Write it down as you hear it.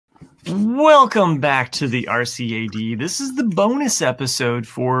Welcome back to the RCAD. This is the bonus episode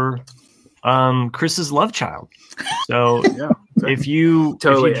for Chris's Love Child. So if you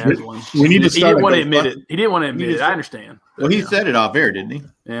we need to start. He didn't want to admit it. He didn't want to admit it. I understand. Well, he said it off air, didn't he?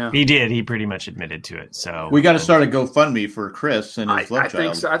 Yeah, he did. He pretty much admitted to it. So we got to start a GoFundMe for Chris and his love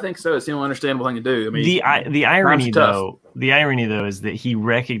child. I think so. It's the only understandable thing to do. I mean, the irony though is that he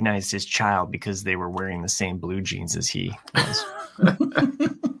recognized his child because they were wearing the same blue jeans as he was.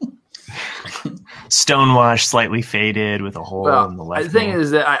 Stonewashed, slightly faded, with a hole in the left. The thing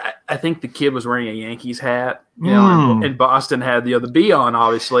is that I think the kid was wearing a Yankees hat, and Boston had the B on,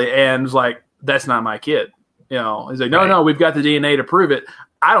 obviously, and was like, "That's not my kid." He's like, "No, we've got the DNA to prove it.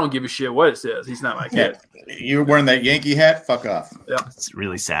 I don't give a shit what it says. He's not my kid." Yeah. You're wearing that Yankee hat? Fuck off. Yeah, it's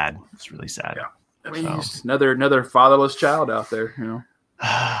really sad. Yeah, I mean, he's another fatherless child out there.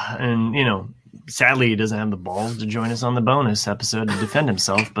 And sadly, he doesn't have the balls to join us on the bonus episode to defend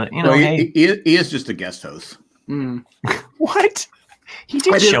himself. But he is just a guest host. What? He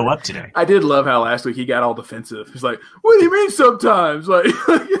did show up today. I did love how last week he got all defensive. He's like, "What do you mean sometimes?" Like,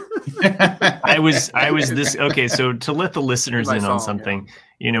 I was this okay. So to let the listeners in on something,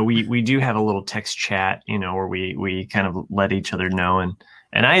 we do have a little text chat, where we kind of let each other know,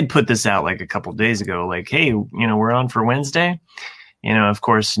 and I had put this out like a couple days ago, like, hey, we're on for Wednesday. Of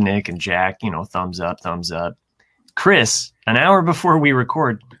course, Nick and Jack, thumbs up. Chris, an hour before we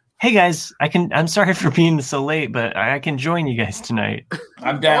record, hey guys, I'm sorry for being so late, but I can join you guys tonight.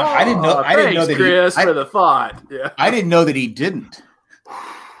 I'm down. I didn't know that Chris, for the thought. Yeah. I didn't know that he didn't.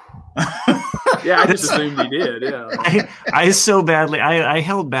 Yeah, I just assumed he did. Yeah. I so badly. I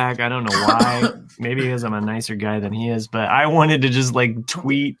held back. I don't know why. Maybe because I'm a nicer guy than he is, but I wanted to just like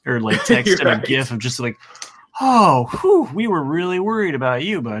tweet or like text him a GIF of just like, "Oh, we were really worried about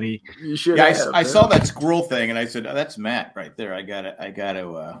you, buddy." You should. Yeah, I saw that squirrel thing, and I said, "Oh, that's Matt right there." I got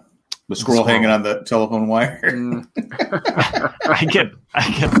to. The squirrel hanging on the telephone wire. I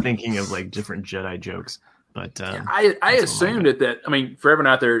kept thinking of like different Jedi jokes, but I assumed that. I mean, for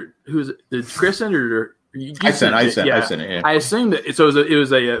everyone out there, did Chris send or I sent it. Yeah. I assumed that. So it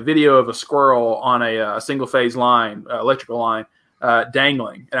was a video of a squirrel on a single phase line, electrical line.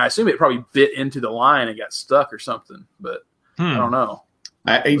 Dangling, and I assume it probably bit into the line and got stuck or something, but I don't know.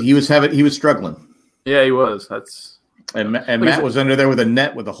 He was struggling. Yeah, he was. And Matt was under there with a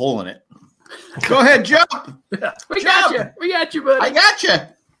net with a hole in it. Go ahead, jump. We got you, buddy. I got you.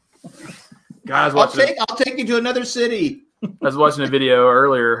 Guys, I'll take you to another city. I was watching a video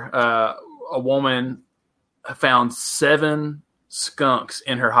earlier. A woman found 7 skunks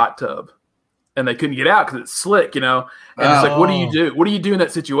in her hot tub. And they couldn't get out because it's slick, And it's like, what do you do? What do you do in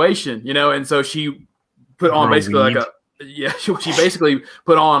that situation? And so she put on basically she basically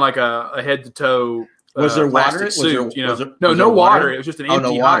put on like a head to toe. Was there water? Suit, no water. It was just an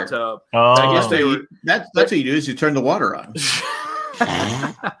empty hot tub. Oh. I guess that's what you do is you turn the water on.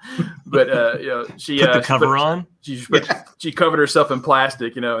 But she put the cover on. She covered herself in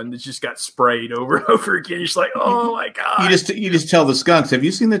plastic, and it just got sprayed over and over again. You're just like, oh my god! You just tell the skunks. Have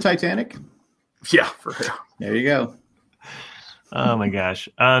you seen the Titanic? Yeah, for real. There you go. Oh my gosh.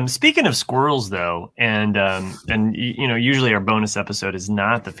 Speaking of squirrels, though, and usually our bonus episode is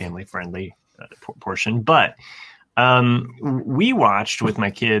not the family friendly portion, but we watched with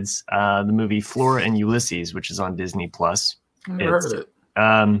my kids the movie Flora and Ulysses, which is on Disney Plus. Never heard of it.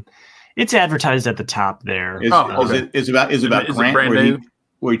 It's advertised at the top there. Is about Grant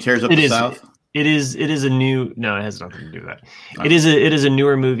where he tears up the South? It is a new. No, it has nothing to do with that. It is a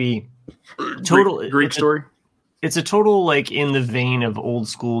newer movie. Total Greek story. It's a total like in the vein of old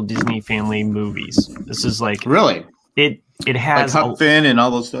school Disney family movies. This is like really it has like Huck Finn and all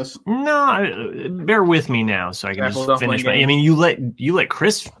those stuff. No, bear with me now so I can just finish. I mean, you let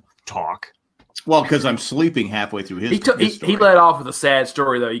Chris talk. Well, because I'm sleeping halfway through his story. He led off with a sad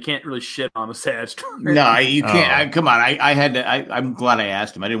story, though. You can't really shit on a sad story. No, you can't. Come on, I had to. I'm glad I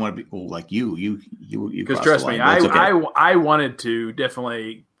asked him. I didn't want to be like you. Because trust me, I wanted to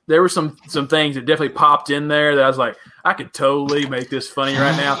definitely. There were some things that definitely popped in there that I was like, I could totally make this funny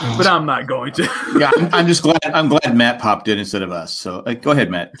right now, but I'm not going to. Yeah, I'm just glad. I'm glad Matt popped in instead of us. So go ahead,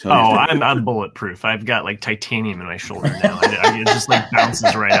 Matt. I'm bulletproof. I've got like titanium in my shoulder now. It just like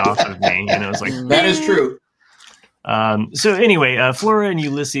bounces right off of me. It's like that is true. So anyway, Flora and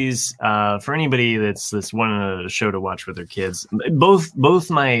Ulysses. For anybody that's wanting a show to watch with their kids, both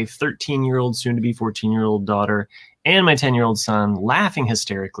my 13-year-old, soon to be 14-year-old daughter and my 10-year-old son laughing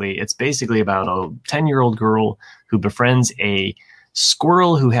hysterically. It's basically about a 10-year-old girl who befriends a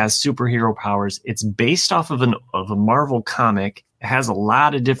squirrel who has superhero powers. It's based off of a Marvel comic. It has a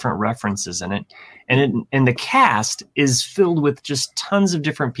lot of different references in it. and the cast is filled with just tons of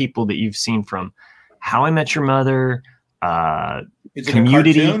different people that you've seen from How I Met Your Mother. Is it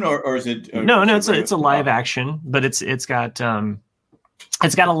Community. a cartoon or is it? No, it's a live action, but it's got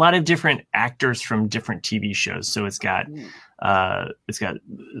a lot of different actors from different TV shows. So it's got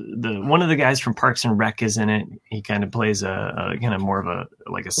one of the guys from Parks and Rec is in it. He kind of plays a kind of more of a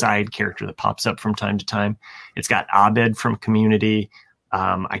side character that pops up from time to time. It's got Abed from Community.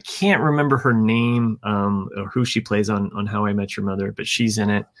 I can't remember her name or who she plays on How I Met Your Mother, but she's in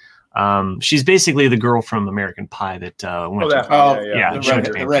it. She's basically the girl from American Pie that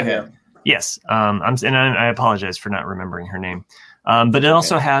the redhead. Yes. I apologize for not remembering her name. But it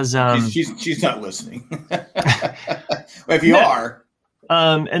also has she's not listening. Well, if you are.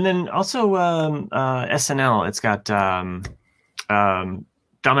 And then also SNL. It's got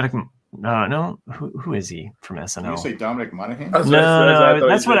Dominic. No, who is he from SNL? Did you say Dominic Monaghan? No,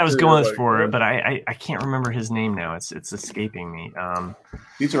 that's what I was going for, but I can't remember his name now. It's escaping me.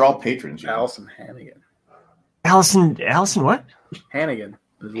 These are all patrons. Allison Hannigan. Allison what? Hannigan.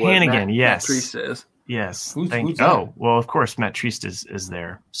 Hannigan, yes. Matt Treese says. Yes. Who's well, of course, Matt Treese is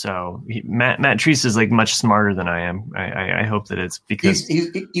there. So Matt Treese is like much smarter than I am. I hope that it's because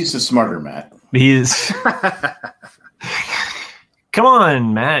he's the smarter Matt. He is. Come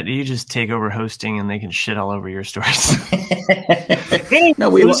on, Matt. You just take over hosting and they can shit all over your stories.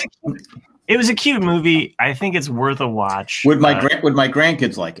 No, it was a cute movie. I think it's worth a watch. Would my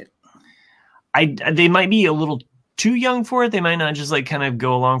grandkids like it? They might be a little too young for it. They might not just like kind of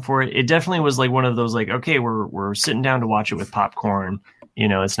go along for it. It definitely was like one of those like, okay, we're sitting down to watch it with popcorn. You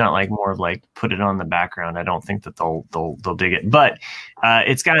know, it's not like more of like put it on the background. I don't think that they'll dig it. But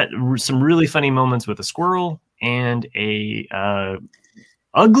it's got some really funny moments with a squirrel and a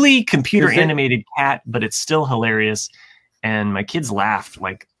ugly computer animated cat, but it's still hilarious. And my kids laughed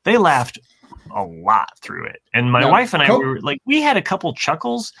they laughed a lot through it. And my wife and I were like, we had a couple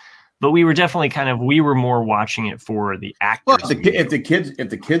chuckles, but we were definitely we were more watching it for the actors. Well, if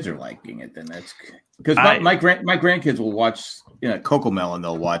the kids are liking it, then that's because my grandkids will watch Cocomelon.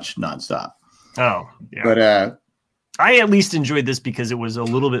 They'll watch nonstop. Oh, yeah. But I at least enjoyed this because it was a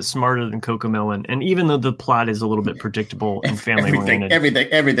little bit smarter than Cocomelon, and even though the plot is a little bit predictable and family oriented,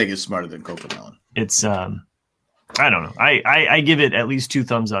 everything is smarter than Cocomelon. It's I don't know. I give it at least 2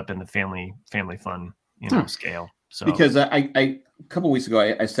 thumbs up in the family fun scale. So because I a couple weeks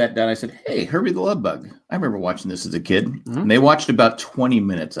ago I sat down. I said, "Hey, Herbie the Love Bug." I remember watching this as a kid, and they watched about 20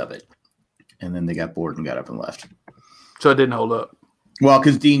 minutes of it, and then they got bored and got up and left. So it didn't hold up. Well,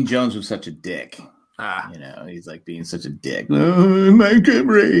 because Dean Jones was such a dick. He's like being such a dick. Oh, my good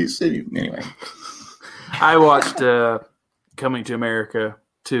race. Anyway, I watched Coming to America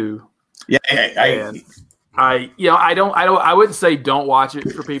too. Yeah, I wouldn't say don't watch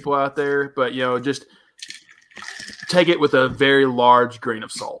it for people out there, but just take it with a very large grain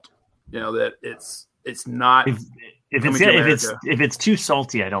of salt. That it's not. If it's too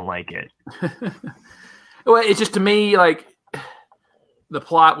salty, I don't like it. Well, it's just to me like the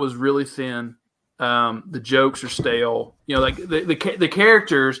plot was really thin. The jokes are stale. Like the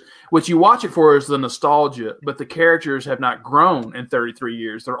characters, what you watch it for is the nostalgia, but the characters have not grown in 33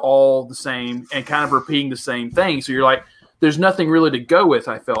 years. They're all the same and kind of repeating the same thing. So you're like, there's nothing really to go with,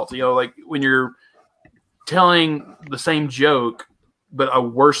 I felt. Like when you're telling the same joke, but a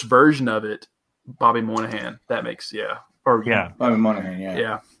worse version of it, Bobby Moynihan, that makes, Bobby Moynihan,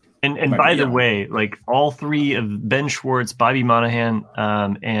 yeah. And by the way, like all 3 of Ben Schwartz, Bobby Moynihan,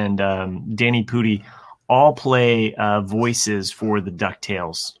 and Danny Pudi all play voices for the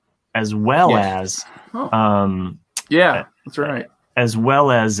DuckTales, as well as that's right, as well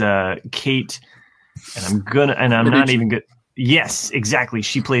as Kate. And I'm not even good. Yes, exactly.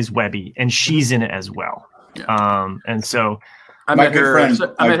 She plays Webby, and she's in it as well. Yeah. And so I met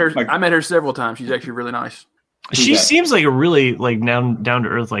her several times. She's actually really nice. She seems like a really down to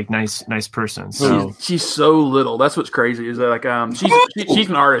earth, nice person. So she's so little. That's what's crazy. Is that she's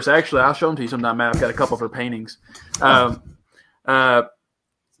an artist. Actually, I'll show them to you sometime. I've got a couple of her paintings. Who are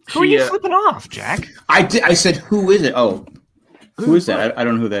you flipping off, Jack? I said, who is it? Oh, who is that? I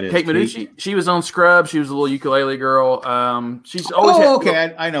don't know who that is. Kate Middleton. She was on Scrubs. She was a little ukulele girl. She's always I know.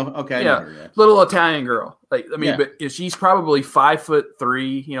 Okay, I know her, little Italian girl. But she's probably 5'3",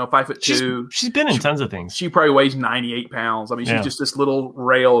 5'2". She's been in tons of things. She probably weighs 98 pounds. I mean, she's just this little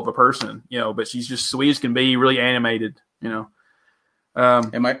rail of a person, but she's just sweet as can be, really animated, And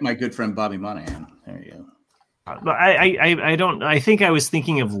my good friend Bobby Moynihan. There you go. I think I was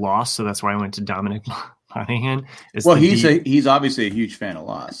thinking of Lost, so that's why I went to Dominic Monaghan. Well, he's obviously a huge fan of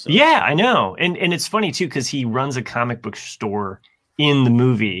Lost. So. Yeah, I know, and it's funny too because he runs a comic book store in the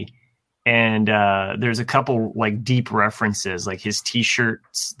movie, And there's a couple like deep references, like his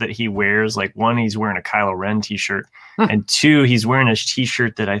T-shirts that he wears. Like one, he's wearing a Kylo Ren T-shirt, and two, he's wearing a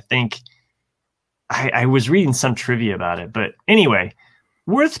T-shirt that I think I was reading some trivia about it. But anyway,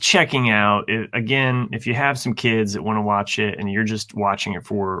 worth checking out. Again, if you have some kids that want to watch it and you're just watching it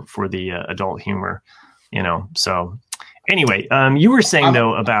for the adult humor, So anyway, you were saying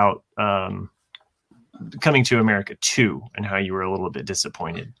though about Coming to America 2 and how you were a little bit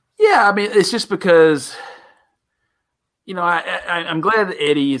disappointed. Yeah, I mean, it's just because, I'm glad that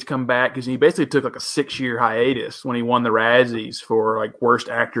Eddie has come back because he basically took like a 6-year hiatus when he won the Razzies for like worst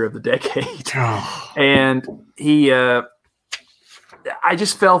actor of the decade. And I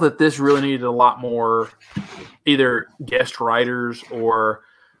just felt that this really needed a lot more either guest writers or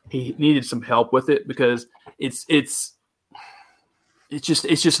he needed some help with it because it's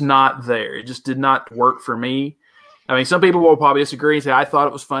just not there. It just did not work for me. I mean, some people will probably disagree and say I thought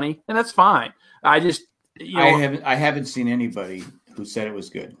it was funny, and that's fine. I just, I haven't seen anybody who said it was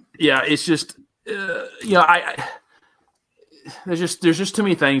good. Yeah, it's just, there's just too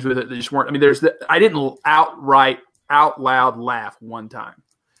many things with it that just weren't. I mean, I didn't out loud laugh one time.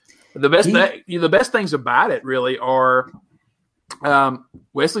 The best things about it really are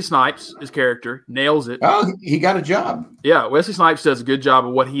Wesley Snipes, his character, nails it. Oh, he got a job. Yeah, Wesley Snipes does a good job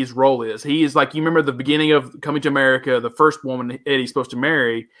of what his role is. He is like, you remember the beginning of Coming to America, the first woman Eddie's supposed to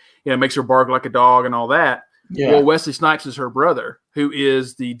marry, makes her bark like a dog and all that. Yeah. Well, Wesley Snipes is her brother, who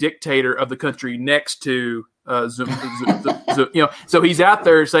is the dictator of the country next to so he's out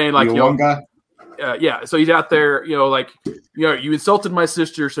there saying like, one guy. So he's out there, you insulted my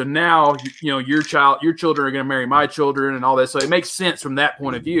sister, so now your children are going to marry my children and all that. So it makes sense from that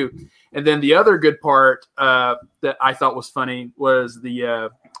point of view. And then the other good part that I thought was funny was the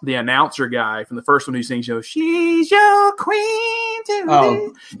announcer guy from the first one who sings, "She's your queen today."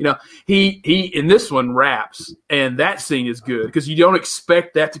 He in this one raps, and that scene is good because you don't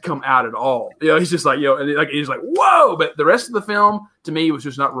expect that to come out at all. He's just like, and he's like, whoa! But the rest of the film, to me, was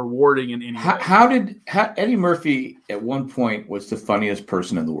just not rewarding in any way. How Eddie Murphy at one point was the funniest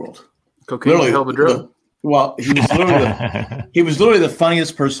person in the world? Cocaine was a hell of a drug. Well, he was literally the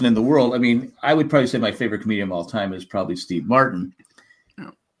funniest person in the world. I mean, I would probably say my favorite comedian of all time is probably Steve Martin.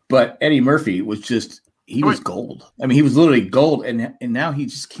 But Eddie Murphy was just, he was gold. I mean, he was literally gold, and now he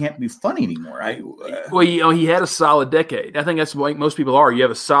just can't be funny anymore. He had a solid decade. I think that's what most people are. You have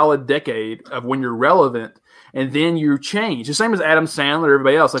a solid decade of when you're relevant, and then you change. The same as Adam Sandler or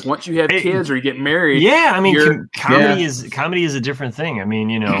everybody else. Like once you have kids or you get married. Yeah, I mean, comedy is a different thing. I mean,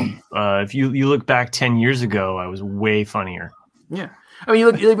 if you look back 10 years ago, I was way funnier. Yeah. I mean,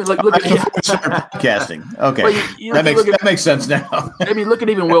 look at podcasting. Okay, that makes sense now. I mean, look at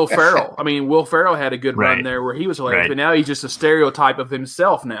even Will Ferrell. I mean, Will Ferrell had a good run there where he was hilarious, but now he's just a stereotype of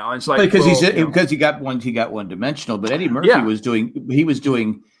himself now. And it's like because he got one dimensional. But Eddie Murphy was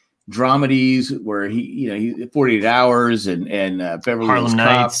doing dramedies where he 48 Hours and Beverly Hills Harlem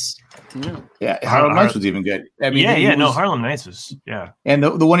Nights. Yeah, Harlem Nights was even good. I mean, Harlem Nights was and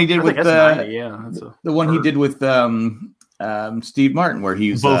the one he did with the one he did with Steve Martin where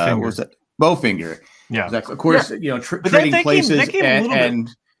he's Bowfinger. Yeah, exactly. Of course, trading places and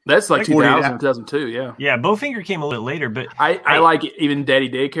that's like 2000, 2002. Yeah, Bowfinger came a little bit later, but I like it. Even Daddy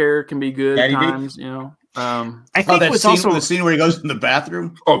Daycare can be good at times. I think it was also the scene where he goes in the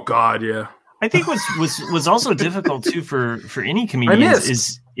bathroom. Oh God, yeah. I think was also difficult too for any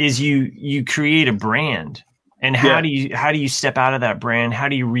comedians is you create a brand, and how do you step out of that brand? How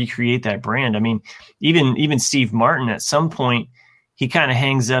do you recreate that brand? I mean, even Steve Martin at some point he kind of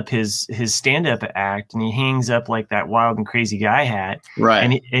hangs up his stand-up act and he hangs up like that wild and crazy guy hat,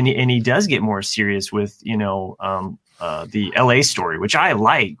 right? And he does get more serious with the LA Story, which I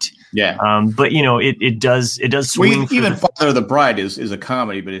liked. Yeah. But it does swing. Even Father of the Bride is a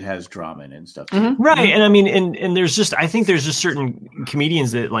comedy, but it has drama in it and stuff. Mm-hmm. Right. And I mean, and I think there's just certain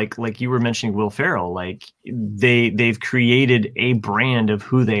comedians that like you were mentioning Will Ferrell, like they've created a brand of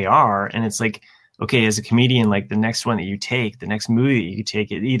who they are. And it's like, okay, as a comedian, like the next one that you take, the next movie that you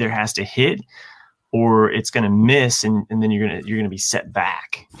take, it either has to hit or it's going to miss. And then you're going to be set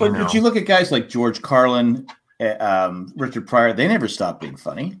back. But you look at guys like George Carlin, Richard Pryor, they never stopped being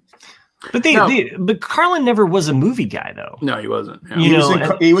funny. But but Carlin never was a movie guy, though. No, he wasn't.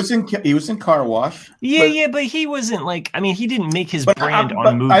 Yeah. He was in Car Wash. Yeah, but he wasn't like. I mean, he didn't make his brand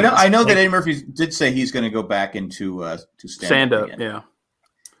on movies. I know that Eddie Murphy did say he's going to go back into to stand up. Yeah,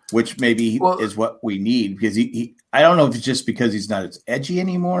 which maybe is what we need because he. I don't know if it's just because he's not as edgy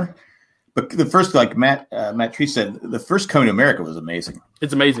anymore, But the first, like Matt Tree said, the first Coming to America was amazing.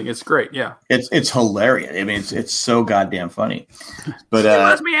 It's amazing. It's great. Yeah. It's hilarious. I mean, it's so goddamn funny. But you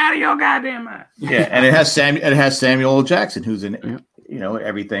must be out of your goddamn mind. Yeah, and it has Samuel L. Jackson, who's in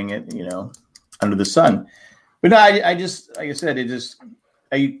everything under the sun. But no, I just, like I said,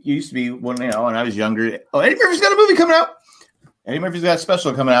 I used to be when I was younger. Oh, Eddie Murphy's got a movie coming out. Eddie Murphy's got a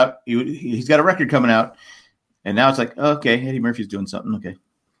special coming out. He's got a record coming out, and now it's like, okay, Eddie Murphy's doing something. Okay.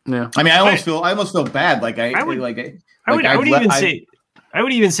 Yeah, I mean, I almost feel bad. I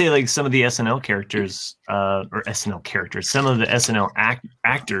would even say like some of the SNL characters, some of the SNL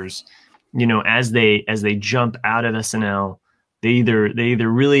actors, as they jump out of SNL, they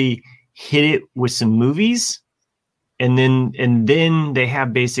either really hit it with some movies, and then they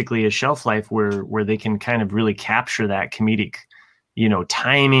have basically a shelf life where they can kind of really capture that comedic,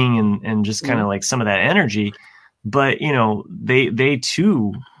 timing and just kind of like some of that energy. But they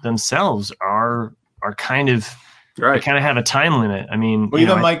too themselves are kind of right. They kind of have a time limit. I mean,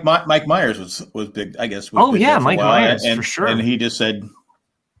 Mike Myers was big, I guess. Mike Myers for sure. And he just said,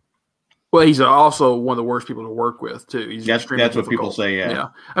 well, he's also one of the worst people to work with too. That's what people say. Yeah.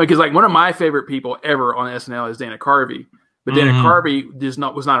 I mean, because like one of my favorite people ever on SNL is Dana Carvey, but Dana Carvey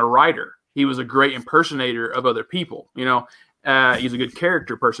was not a writer. He was a great impersonator of other people. He's a good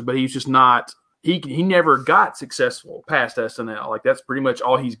character person, but he's just not. He never got successful past SNL. Like that's pretty much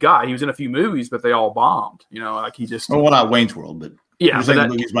all he's got. He was in a few movies, but they all bombed. Like he just. Well, not Wayne's World, but yeah, he was in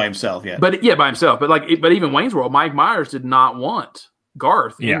movies by himself. Yeah, but by himself. But even Wayne's World, Mike Myers did not want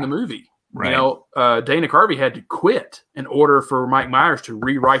Garth in the movie. Right. Dana Carvey had to quit in order for Mike Myers to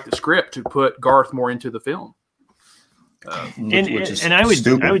rewrite the script to put Garth more into the film. Which is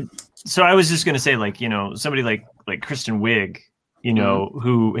stupid. So I was just going to say, like, somebody like Kristen Wiig,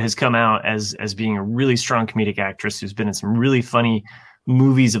 who has come out as being a really strong comedic actress who's been in some really funny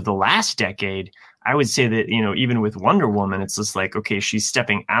movies of the last decade. I would say that, even with Wonder Woman, it's just like, okay, she's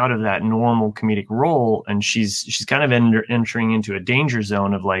stepping out of that normal comedic role, and she's kind of entering into a danger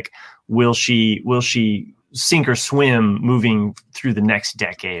zone of like, will she sink or swim moving through the next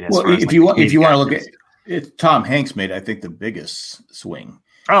decade? If you want to look at it, Tom Hanks made, I think, the biggest swing.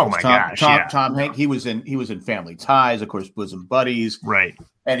 Oh my gosh! Tom Hanks, he was in Family Ties, of course, Bosom Buddies, right?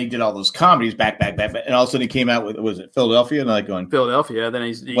 And he did all those comedies back, and all of a sudden he came out with, was it Philadelphia? And like going Philadelphia, then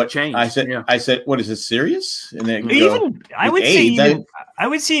he changed. I said, what is this serious? And then I would say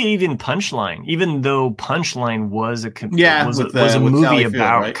even Punchline, even though Punchline was a movie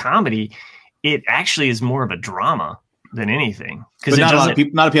about comedy, it actually is more of a drama than anything. Because not a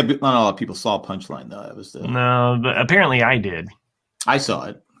lot of people saw Punchline though. No, but apparently I did. I saw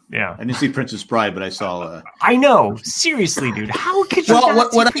it. Yeah, I didn't see Princess Bride, but I saw. I know, seriously, dude. How could you? Well,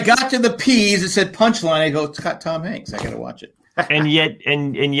 when I got to the P's, it said Punchline. I go, it's got Tom Hanks. I got to watch it. and yet,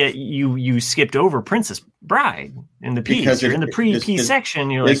 you skipped over Princess Bride in the P's. Because you're in the pre-P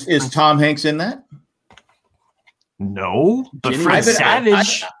section. You're like, is Tom Hanks in that? No, but Fred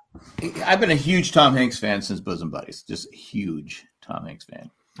Savage. I've been a huge Tom Hanks fan since Bosom Buddies. Just a huge Tom Hanks fan.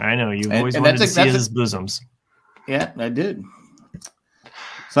 I know you've always wanted to see his bosoms. Yeah, I did.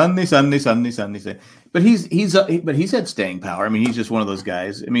 Sunday. But he's had staying power. I mean, he's just one of those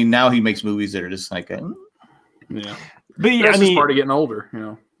guys. I mean, now he makes movies that are just like, yeah. But that's just part of getting older,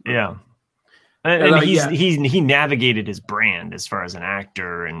 Yeah. And he navigated his brand as far as an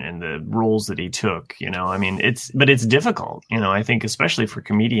actor and the roles that he took, I mean, it's difficult, I think, especially for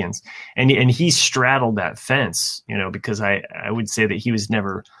comedians, and he straddled that fence, because I would say that he was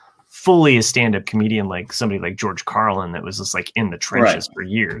never fully a stand-up comedian like somebody like George Carlin that was just like in the trenches for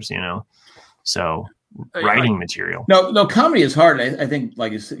years, so writing material. No, comedy is hard. I think,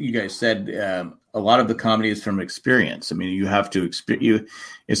 like you guys said, a lot of the comedy is from experience. I mean, you have to experience.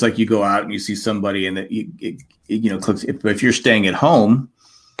 It's like you go out and you see somebody, and that clicks. If you're staying at home,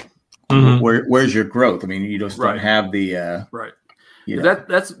 where's your growth? I mean, you just don't have the right.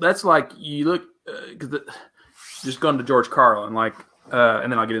 That's like you look because just going to George Carlin, like,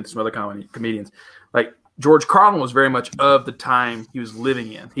 and then I'll get into some other comedians. Like George Carlin was very much of the time he was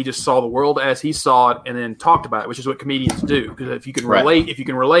living in. He just saw the world as he saw it, and then talked about it, which is what comedians do. Because if you can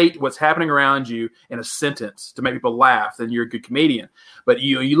relate what's happening around you in a sentence to make people laugh, then you're a good comedian. But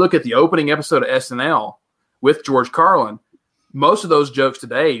you look at the opening episode of SNL with George Carlin, most of those jokes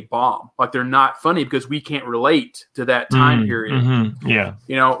today bomb. Like they're not funny because we can't relate to that time period. Mm-hmm.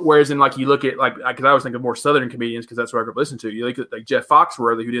 Yeah. Whereas in like you look at because I was thinking more Southern comedians because that's what I grew up listening to. You look at like Jeff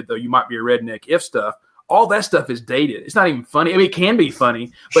Foxworthy who did the "You Might Be a Redneck If" stuff. All that stuff is dated. It's not even funny. I mean, it can be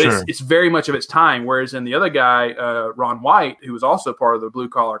funny, but it's very much of its time. Whereas in the other guy, Ron White, who was also part of the Blue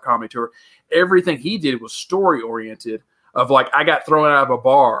Collar Comedy Tour, everything he did was story oriented. Of like, I got thrown out of a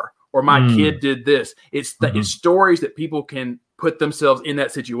bar, or my kid did this. It's it's stories that people can put themselves in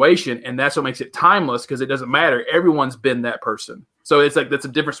that situation, and that's what makes it timeless because it doesn't matter. Everyone's been that person. So it's like that's a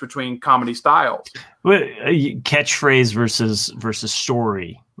difference between comedy styles. Catchphrase versus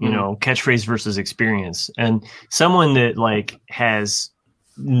story, catchphrase versus experience. And someone that like has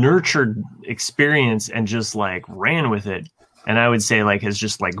nurtured experience and just like ran with it, and I would say like has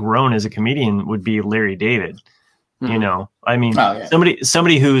just like grown as a comedian would be Larry David. I mean,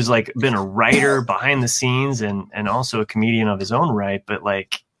 somebody who's like been a writer behind the scenes and also a comedian of his own right. But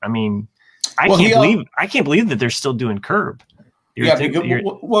like, I mean, I can't believe that they're still doing Curb.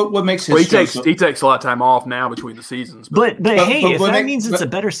 What makes his he takes a lot of time off now between the seasons. But if that means it's a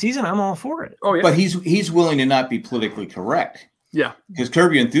better season, I'm all for it. Oh yeah, but he's willing to not be politically correct. Yeah, because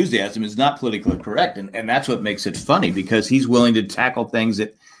Curb Your Enthusiasm is not politically correct, and that's what makes it funny because he's willing to tackle things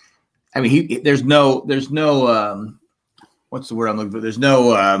that. I mean, there's no what's the word I'm looking for? There's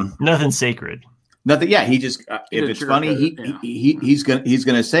no nothing sacred. Nothing. Yeah, he just if it's funny, he's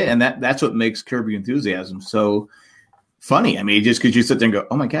gonna say it, and that's what makes Curb Your Enthusiasm so funny. I mean, just because you sit there and go,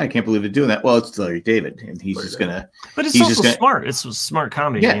 "Oh my god, I can't believe they're doing that." Well, it's Larry David, and he's just gonna. But it's also smart. It's smart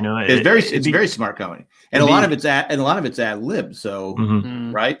comedy. Yeah, it's very smart comedy, and a lot of it's ad lib. So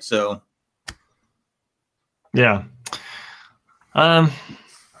right, so yeah.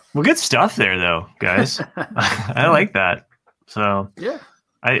 Well, good stuff there, though, guys. I like that. So yeah,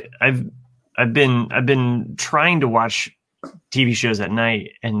 I've been trying to watch TV shows at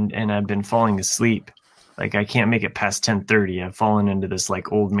night, and I've been falling asleep. Like I can't make it past 10:30. I've fallen into this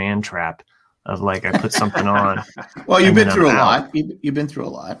like old man trap of like I put something on. Well, you've been through a lot. You've been through a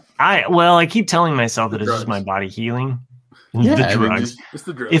lot. I keep telling myself that it's just my body healing. Yeah, the drugs. It's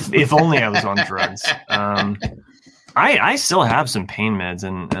the drugs. If only I was on drugs. I still have some pain meds,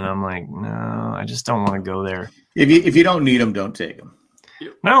 and I'm like, no, I just don't want to go there. If you don't need them, don't take them.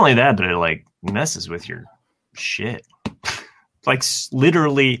 Not only that, but it like messes with your shit. Like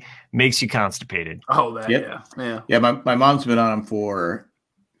literally makes you constipated. Oh, that yeah. My mom's been on them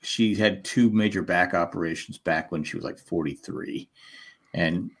she had 2 major back operations back when she was like 43,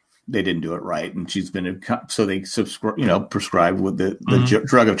 and they didn't do it right, and she's been so they prescribed with the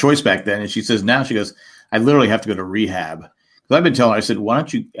drug of choice back then, and she says now she goes, I literally have to go to rehab. Because I've been telling her, I said, why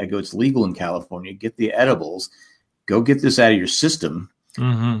don't you? I go, it's legal in California. Get the edibles. Go get this out of your system.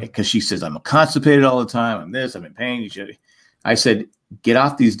 Because she says I'm constipated all the time. I'm this. I'm in pain. I said, get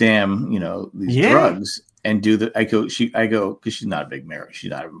off these damn drugs and do the. I go because she's not a big she's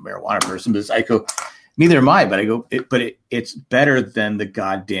not a marijuana person. But I go, neither am I. But I go, it's better than the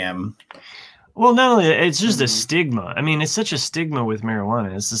goddamn. Well, not only that, it's just a stigma. I mean, it's such a stigma with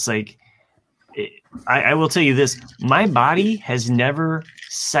marijuana. It's just like. I will tell you this. My body has never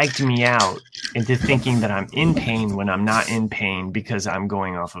psyched me out into thinking that I'm in pain when I'm not in pain because I'm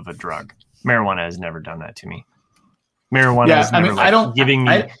going off of a drug. Marijuana has never done that to me. Marijuana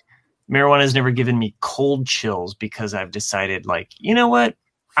has never given me cold chills because I've decided like, you know what?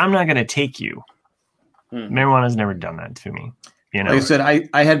 I'm not going to take you. Marijuana has never done that to me. Like I said,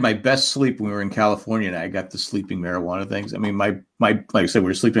 I had my best sleep when we were in California, and I got the sleeping marijuana things. I mean, my like I said, we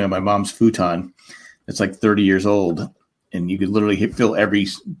were sleeping on my mom's futon. It's like 30 years old, and you could literally feel every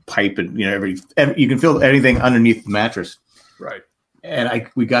pipe and you can feel anything underneath the mattress. Right. And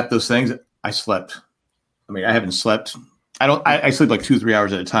we got those things. I slept. I mean, I haven't slept. I sleep like 2-3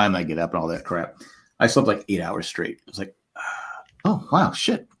 hours at a time. And I get up and all that crap. I slept like 8 hours straight. I was like, oh wow,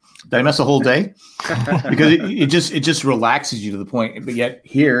 shit. Did I miss a whole day? Because it just relaxes you to the point. But yet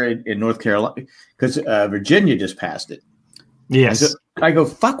here in North Carolina, because Virginia just passed it. Yes. I go,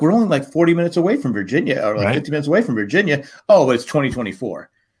 fuck, we're only like 40 minutes away from Virginia, or like 50 minutes away from Virginia. Oh, but it's 2024.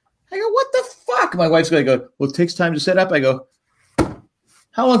 I go, what the fuck? My wife's going to go, well, it takes time to set up. I go,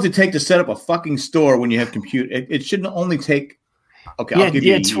 how long does it take to set up a fucking store when you have compute? It shouldn't only take. Okay, I'll give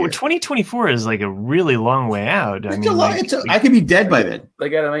you a year. 2024 is like a really long way out. I could be dead by then. They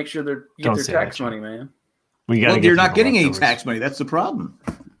got to make sure they get their tax money, man. You're not getting any tax money. That's the problem.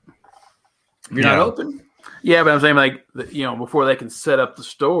 If you're not open. Yeah, but I'm saying like before they can set up the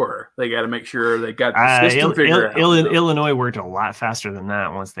store, they got to make sure they got the system figured out. Illinois worked a lot faster than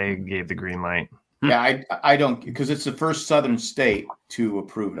that once they gave the green light. Yeah, I don't because it's the first southern state to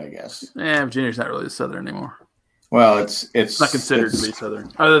approve it, I guess. Yeah, Virginia's not really southern anymore. Well, it's not considered to be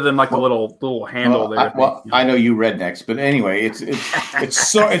southern, other than like the little handle there. Well, I know you rednecks, but anyway, it's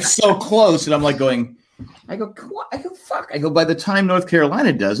so close, and I'm like going. I go, fuck. I go. By the time North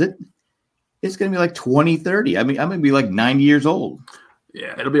Carolina does it, it's going to be like 2030. I mean, I'm going to be like 90 years old.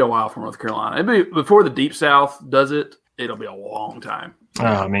 Yeah, it'll be a while for North Carolina. It'll be before the Deep South does it. it'll be a long time.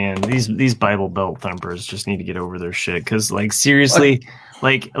 Oh man, these Bible Belt thumpers just need to get over their shit. Because like seriously,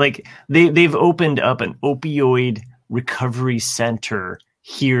 like they've opened up an opioid recovery center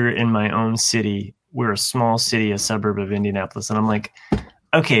here in my own city. We're a small city, a suburb of Indianapolis, and I'm like,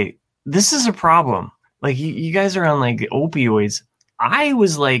 okay, this is a problem. Like you guys are on like opioids. I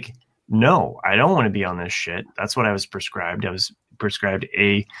was like, no, I don't want to be on this shit. That's what I was prescribed. I was prescribed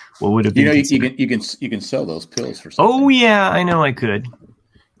what would have been. You can sell those pills for something. Oh yeah, I know I could.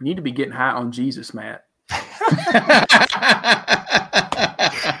 You need to be getting high on Jesus, Matt.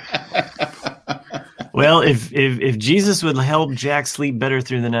 Well, if Jesus would help Jack sleep better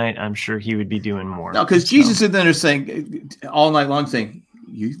through the night, I'm sure he would be doing more. No, because Jesus is there saying all night long, saying,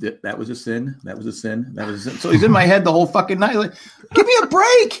 that was a sin. That was a sin. That was a sin. So he's in my head the whole fucking night. Like, give me a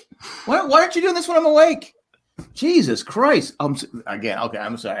break. Why aren't you doing this when I'm awake? Jesus Christ. Okay,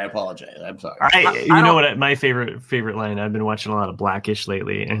 I'm sorry. I apologize. I'm sorry. You know what? My favorite line, I've been watching a lot of Blackish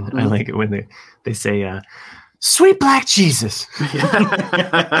lately, and I like it when they say, sweet black Jesus.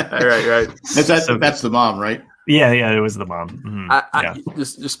 Right. That's the mom, right? Yeah, it was the mom. Mm-hmm.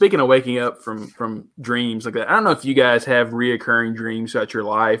 Just speaking of waking up from dreams like that, I don't know if you guys have reoccurring dreams throughout your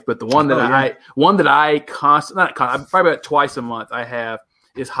life, but the one that I constantly, probably about twice a month I have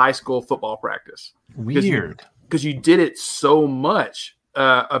is high school football practice. Weird. Because you did it so much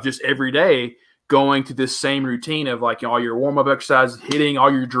of just every day going to this same routine of like all your warm-up exercises, hitting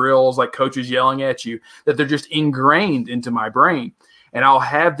all your drills, like coaches yelling at you, that they're just ingrained into my brain. And I'll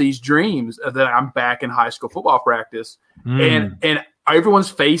have these dreams that I'm back in high school football practice. And everyone's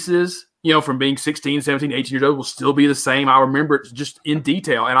faces, from being 16, 17, 18 years old will still be the same. I remember it just in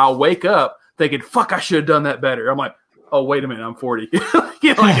detail. And I'll wake up thinking, fuck, I should have done that better. I'm like, oh, wait a minute, I'm 40.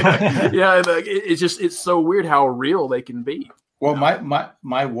 It's so weird how real they can be. Well,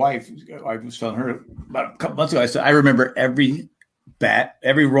 my wife, I was telling her about a couple months ago, I said, I remember every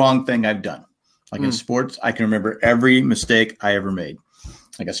wrong thing I've done. Like in sports, I can remember every mistake I ever made.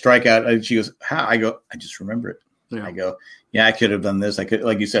 Like a strikeout. She goes, how? I go, I just remember it. Yeah. I go, yeah, I could have done this. I could,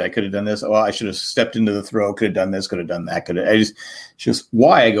 like you said, I could have done this. Well, I should have stepped into the throw. Could have done this. Could have done that. She goes,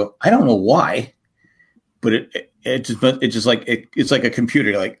 why? I go, I don't know why, but it's like a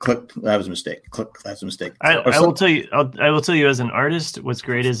computer. Like, click, that was a mistake. Click, that's a mistake. I will tell you as an artist, what's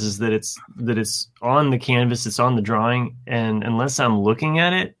great is that it's on the canvas, it's on the drawing, and unless I'm looking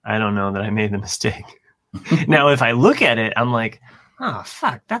at it, I don't know that I made the mistake. Now, if I look at it, I'm like, oh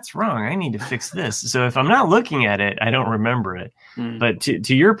fuck, that's wrong. I need to fix this. So if I'm not looking at it, I don't remember it. But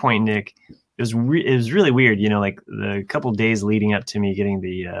to your point, Nick, it was really weird. Like the couple days leading up to me getting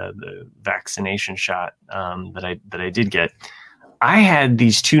the vaccination shot that I did get, I had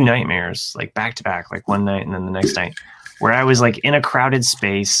these two nightmares like back to back, like one night and then the next night, where I was like in a crowded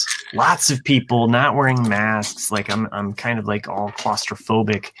space, lots of people not wearing masks. Like I'm kind of like all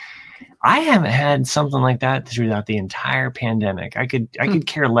claustrophobic. I haven't had something like that throughout the entire pandemic. I could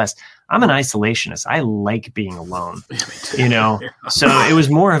care less. I'm an isolationist. I like being alone, So it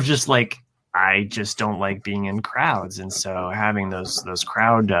was more of just like, I just don't like being in crowds. And so having those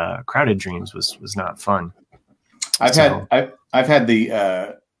crowded dreams was not fun. I've had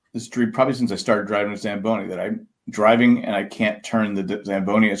this dream probably since I started driving a Zamboni, that I'm driving and I can't turn the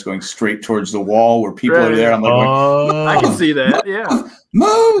Zamboni. It's going straight towards the wall where people are there. I'm like, I can see that. Yeah.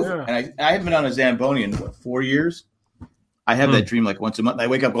 Move. Yeah. And I haven't been on a Zamboni in 4 years. I have that dream like once a month. I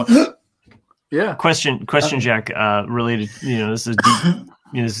wake up going, yeah. Question, Jack, related, this is deep.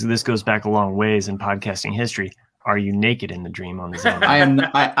 This goes back a long ways in podcasting history. Are you naked in the dream on the Zamboni?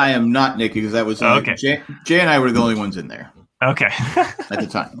 I am not naked, because that was okay. Jay and I were the only ones in there. Okay. At the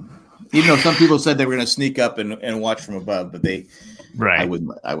time, even though some people said they were going to sneak up and watch from above, but I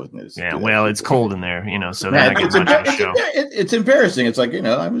wasn't. Yeah. Well, it's cold in there, so they're not getting much of a show. It's embarrassing. It's like,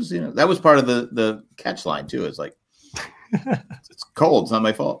 I was, that was part of the catch line too. It's like, it's cold. It's not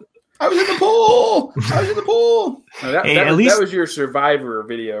my fault. I was in the pool. No, that was your Survivor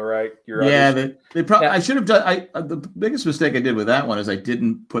video, right? I should have done. The biggest mistake I did with that one is I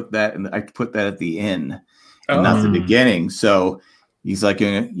didn't put that, and I put that at the end and not the beginning. So he's like,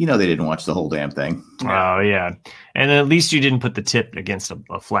 they didn't watch the whole damn thing. Oh yeah, and at least you didn't put the tip against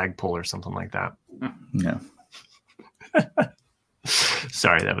a flagpole or something like that. No.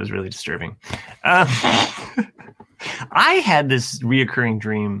 Sorry, that was really disturbing. I had this reoccurring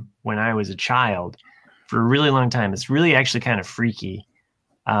dream when I was a child for a really long time. It's really actually kind of freaky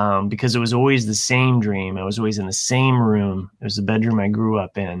because it was always the same dream. I was always in the same room. It was the bedroom I grew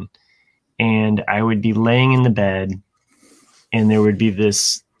up in. And I would be laying in the bed, and there would be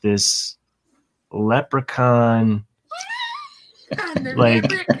this leprechaun, like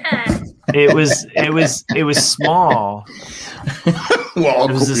It was small. Well,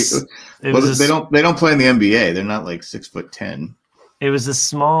 they don't play in the NBA. They're not like 6'10". It was a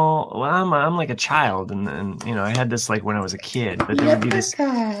small. Well, I'm like a child, and you know, I had this like when I was a kid. But there would be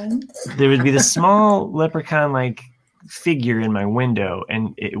this small leprechaun like figure in my window,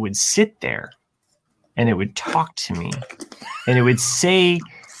 and it would sit there, and it would talk to me, and it would say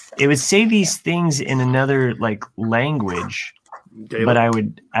these things in another like language, but I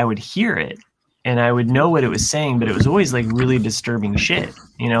would hear it. And I would know what it was saying, but it was always like really disturbing shit.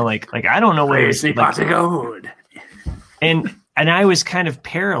 You know, like I don't know what it was like. And I was kind of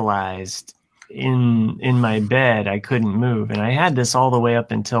paralyzed in my bed. I couldn't move, and I had this all the way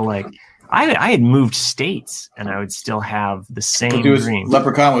up until like I had moved states, and I would still have the same dream.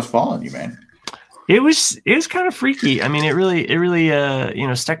 Leprechaun was following you, man. It was kind of freaky. I mean, it really you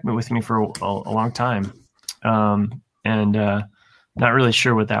know, stuck with me for a long time, and. Not really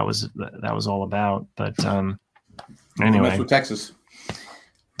sure what that was all about, but anyway. Mess with Texas.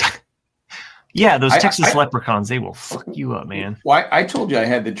 Yeah, those Texas leprechauns, they will fuck you up, man. Well, I told you I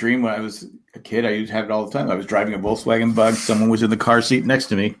had the dream when I was a kid. I used to have it all the time. I was driving a Volkswagen Bug. Someone was in the car seat next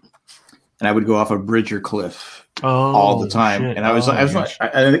to me, and I would go off a bridge or cliff all the time. Shit. And I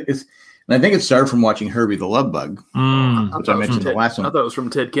think it started from watching Herbie the Love Bug, which I mentioned in the last one. I thought it was from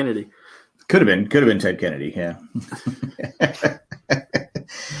Ted Kennedy. Could have been Ted Kennedy, yeah.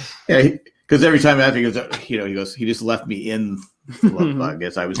 Yeah, because every time after he goes, he just left me in the Love Bug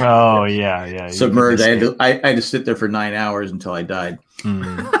as I was submerged. I had to sit there for 9 hours until I died.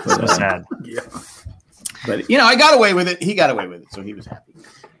 So sad. Yeah. But I got away with it. He got away with it, so he was happy.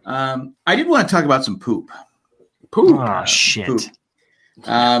 I did want to talk about some poop. Oh shit. Poop.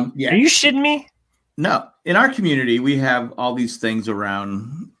 Yeah. Are you shitting me? No. In our community, we have all these things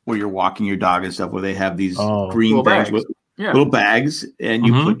around where you're walking your dog and stuff, where they have these green things bags. with little bags, and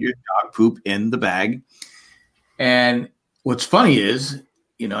you put your dog poop in the bag. And what's funny is,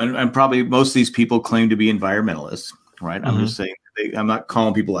 and probably most of these people claim to be environmentalists, right? I'm just saying, I'm not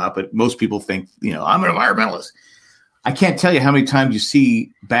calling people out, but most people think, I'm an environmentalist. I can't tell you how many times you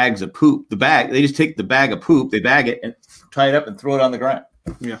see bags of poop. They just take the bag of poop, they bag it and tie it up and throw it on the ground.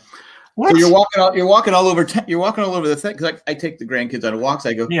 Yeah. What? So you're walking all over the thing, because I take the grandkids on walks.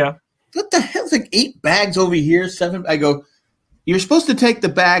 I go, what the hell? It's like 8 bags over here, 7. I go, you're supposed to take the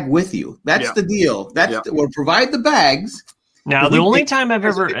bag with you. That's the deal. We'll provide the bags. Now, the only time I've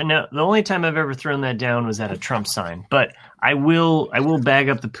ever thrown that down was at a Trump sign. But I will bag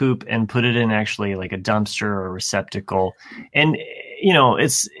up the poop and put it in actually like a dumpster or a receptacle. And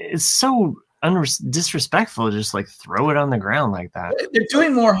it's so disrespectful to just like throw it on the ground like that. They're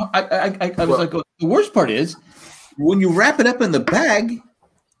doing more. I was like, the worst part is when you wrap it up in the bag,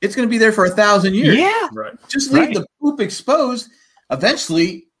 it's going to be there for 1,000 years. Yeah, right. Just leave the poop exposed.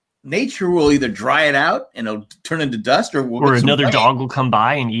 Eventually, nature will either dry it out and it'll turn into dust, or another dog will come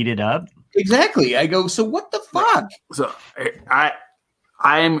by and eat it up. Exactly. I go, so what the fuck? So I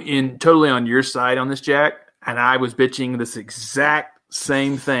am totally on your side on this, Jack, and I was bitching this exact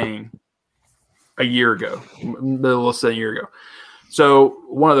same thing a year ago, let's say a year ago. So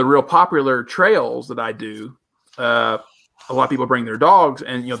one of the real popular trails that I do, a lot of people bring their dogs,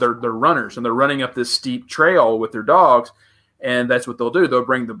 and they're runners, and they're running up this steep trail with their dogs, and that's what they'll do. They'll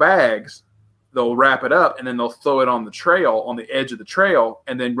bring the bags, they'll wrap it up, and then they'll throw it on the trail, on the edge of the trail,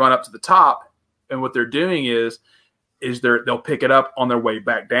 and then run up to the top. And what they're doing is they'll pick it up on their way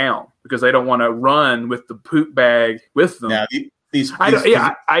back down, because they don't want to run with the poop bag with them. Now,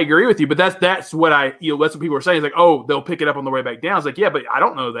 I agree with you, but that's what that's what people are saying. It's like, oh, they'll pick it up on the way back down. It's like, yeah, but I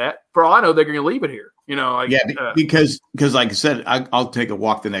don't know that. For all I know, they're going to leave it here. Because like I said, I'll take a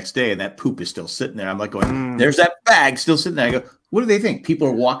walk the next day, and that poop is still sitting there. I'm like going, there's that bag still sitting there. I go, what do they think? People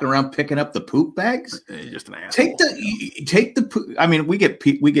are walking around picking up the poop bags? Just an asshole. Take the poop. I mean, we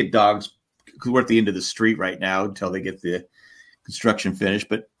get dogs because we're at the end of the street right now until they get the construction finished.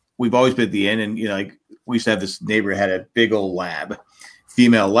 But we've always been at the end, and we used to have this neighbor had a big old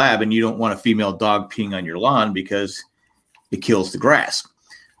female lab, and you don't want a female dog peeing on your lawn because it kills the grass.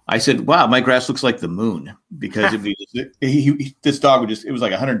 I said, wow, my grass looks like the moon, because this dog it was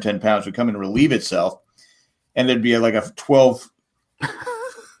like 110 pounds, would come and relieve itself, and there'd be like a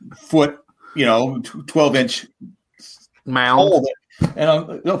 12-foot, 12-inch mound.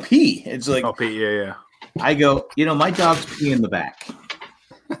 And they'll pee. It's like, I'll pee, yeah. I go, my dogs pee in the back.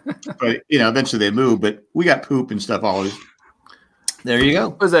 But eventually they move. But we got poop and stuff always. There you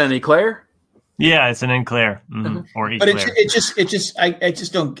go. Was that an eclair? Yeah, it's an eclair or eclair. But I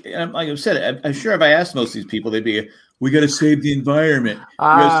just don't. Like I said, I'm sure if I asked most of these people, they'd be, we got to save the environment. We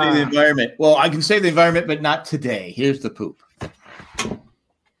got to save the environment. Well, I can save the environment, but not today. Here's the poop.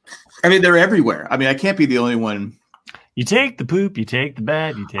 I mean, they're everywhere. I mean, I can't be the only one. You take the poop, you take the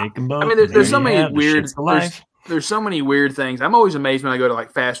bad, you take them both. I mean, there's so many weird. There's so many weird things. I'm always amazed when I go to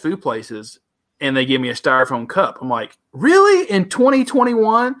like fast food places and they give me a styrofoam cup. I'm like, really? In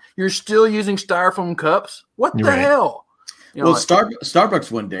 2021, you're still using styrofoam cups? What the hell? You know,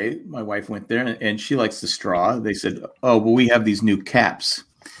 Starbucks one day, my wife went there and she likes the straw. They said, "Oh, well, we have these new caps,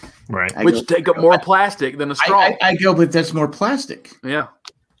 right, which take up more plastic than a straw." I go, but that's more plastic. Yeah.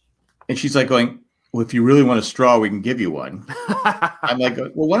 And she's like going, "Well, if you really want a straw, we can give you one." I'm like,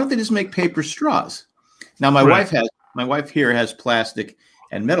 "Well, why don't they just make paper straws?" Now, my wife here has plastic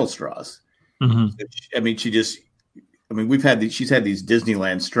and metal straws. Mm-hmm. She's had these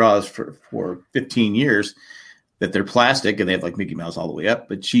Disneyland straws for 15 years that they're plastic and they have like Mickey Mouse all the way up,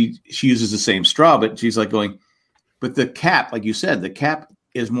 but she uses the same straw, but she's like going, but the cap, like you said, the cap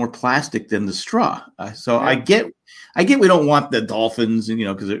is more plastic than the straw. I get we don't want the dolphins and,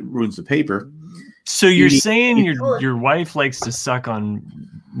 because it ruins the paper. So you're saying your wife likes to suck on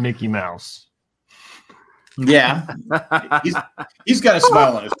Mickey Mouse. Yeah. He's got a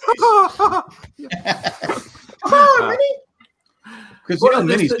smile on his face. Because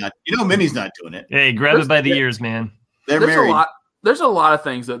Minnie's not doing it. Hey, grab it by the ears, man. They're married. There's a lot of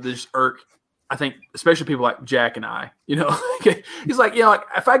things that just irk. I think, especially people like Jack and I. He's like, like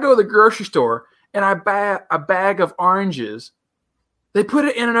if I go to the grocery store and I buy a bag of oranges, they put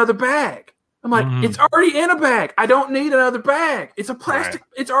it in another bag. I'm like, It's already in a bag. I don't need another bag. It's a plastic. Right.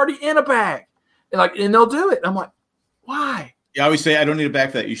 It's already in a bag. And they'll do it. I'm like, why? You always say, I don't need a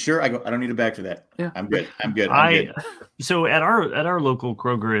bag for that. You sure? I go, I don't need a bag for that. Yeah. I'm good. So at our local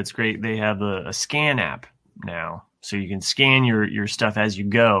Kroger, it's great. They have a scan app now. So you can scan your stuff as you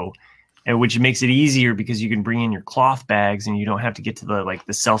go, and which makes it easier because you can bring in your cloth bags and you don't have to get to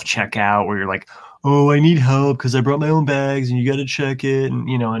the self-checkout where you're like, oh, I need help because I brought my own bags and you got to check it. And,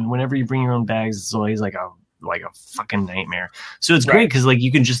 and whenever you bring your own bags, it's always like a fucking nightmare. So it's great because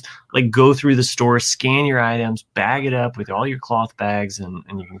you can just go through the store, scan your items, bag it up with all your cloth bags, and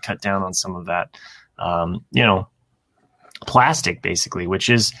you can cut down on some of that, plastic basically, which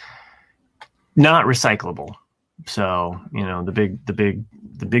is not recyclable. So,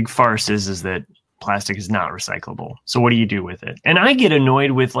 the big farce is that plastic is not recyclable. So what do you do with it? And I get annoyed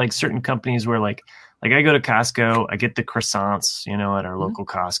with certain companies where I go to Costco, I get the croissants, at our local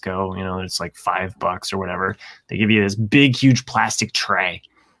Costco, it's like $5 or whatever. They give you this big, huge plastic tray.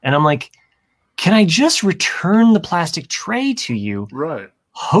 And I'm like, can I just return the plastic tray to you? Right.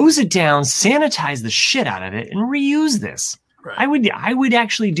 Hose it down, sanitize the shit out of it, and reuse this. Right. I would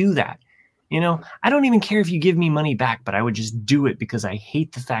actually do that. I don't even care if you give me money back, but I would just do it because I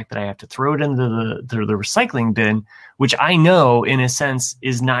hate the fact that I have to throw it into the recycling bin, which I know in a sense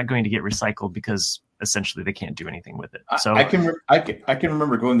is not going to get recycled because essentially they can't do anything with it. So I can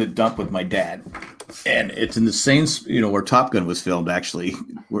remember going to the dump with my dad, and it's in the same, where Top Gun was filmed, actually,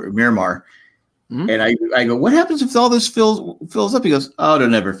 where Miramar. Mm-hmm. And I go, what happens if all this fills up? He goes, oh, it'll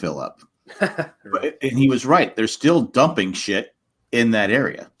never fill up. And he was right. They're still dumping shit in that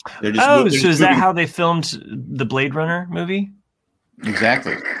area. They're just so is that how they filmed the Blade Runner movie?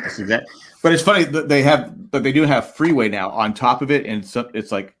 Exactly. But it's funny that they do have freeway now on top of it, and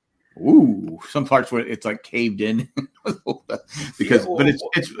it's like, ooh, some parts where it's like caved in because, but it's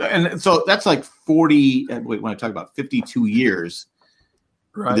and so that's like 40. Wait, when I talk about 52 years,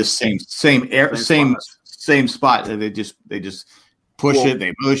 right? This same spot. They just push it.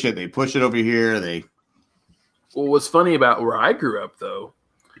 They push it. They push it over here. Well, what's funny about where I grew up, though,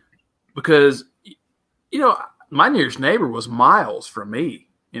 because, my nearest neighbor was miles from me.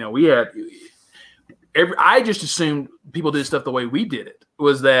 I just assumed people did stuff the way we did it.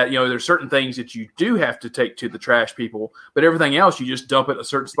 Was that, there's certain things that you do have to take to the trash people, but everything else you just dump it a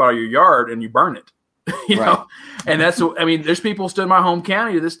certain spot of your yard and you burn it. You know? And that's, there's people still in my home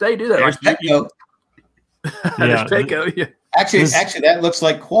county to this day do that. There's Petco. There's Petco, yeah. Actually, that looks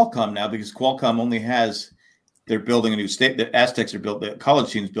like Qualcomm now because Qualcomm only has. They're building a new state. The Aztecs the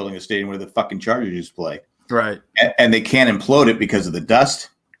college team's building a stadium where the fucking Chargers used to play. Right. And they can't implode it because of the dust.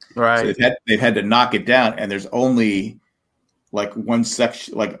 Right. So they've had to knock it down, and there's only like one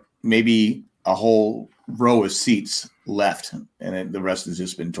section, like maybe a whole row of seats left, and the rest has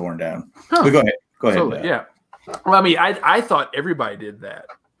just been torn down. Huh. But go ahead. Totally, yeah. Well, I thought everybody did that.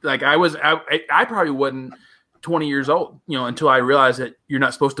 Like I probably wasn't 20 years old, until I realized that you're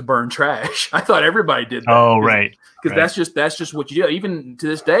not supposed to burn trash. I thought everybody did that. Oh, right. Because that's just what you do. Even to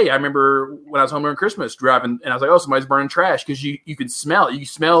this day, I remember when I was home during Christmas driving, and I was like, oh, somebody's burning trash, because you can smell it. You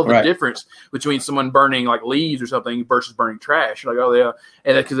smell the difference between someone burning like leaves or something versus burning trash. You're like, oh, yeah.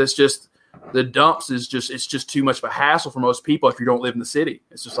 And because it's just the dumps it's just too much of a hassle for most people if you don't live in the city.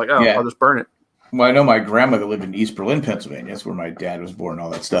 It's just like, I'll just burn it. Well, I know my grandmother lived in East Berlin, Pennsylvania. That's where my dad was born, all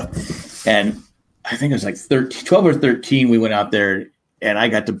that stuff. And I think it was like 12 or 13. We went out there, and I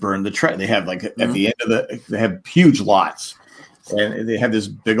got to burn the trash. They have at the end of they have huge lots, and they have this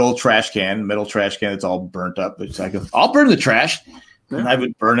big old metal trash can that's all burnt up. It's like, I'll burn the trash, and I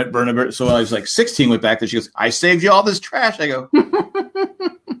would burn it. So I was like 16, went back there. She goes, "I saved you all this trash." I go,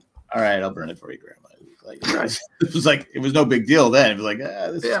 "All right, I'll burn it for you, Grandma." It was like, it was no big deal then. It was like,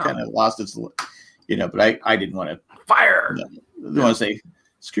 this is kind of lost its. But I didn't want to fire. I didn't want to say,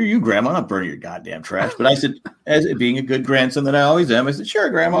 "Screw you, Grandma, I'm not burning your goddamn trash." But I said, as it being a good grandson that I always am, I said, "Sure,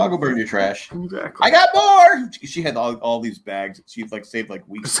 Grandma, I'll go burn your trash." Exactly. I got more. She had all these bags. She saved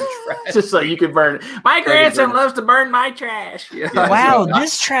weeks of trash. Just so you could burn it. My grandson loves to burn my trash. Yeah. Wow,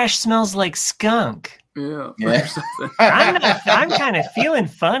 this trash smells like skunk. Yeah. I'm kind of feeling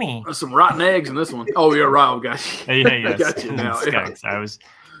funny. There's some rotten eggs in this one. Oh, you're right. Gosh. Yeah. Got you now. Skunks. I was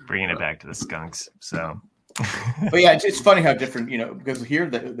bringing it back to the skunks. So, but yeah, it's funny how different, because here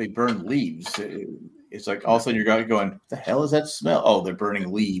they burn leaves. It's like all of a sudden you're going, "What the hell is that smell?" Oh, they're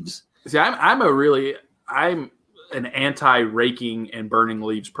burning leaves. See, I'm an anti-raking and burning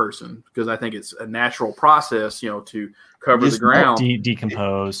leaves person because I think it's a natural process, to cover the ground,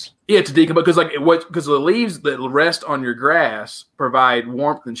 decompose. Yeah, to decompose because the leaves that rest on your grass provide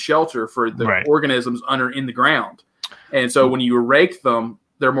warmth and shelter for the organisms in the ground, and so when you rake them,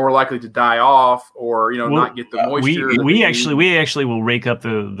 they're more likely to die off or not get the moisture. We actually will rake up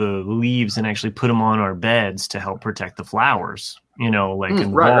the leaves and actually put them on our beds to help protect the flowers. In the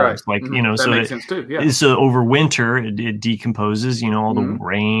walls, that so makes sense too. Yeah. So over winter it decomposes, all the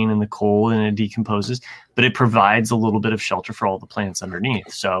rain and the cold, and it decomposes, but it provides a little bit of shelter for all the plants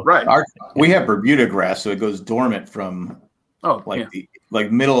underneath. So we have Bermuda grass, so it goes dormant from the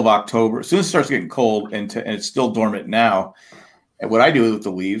middle of October. As soon as it starts getting cold, and it's still dormant now. And what I do with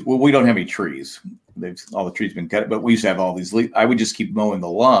the leaves, we don't have any trees. All the trees been cut, but we used to have all these leaves. I would just keep mowing the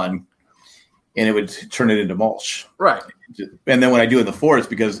lawn, and it would turn it into mulch. Right. And then when I do in the forest,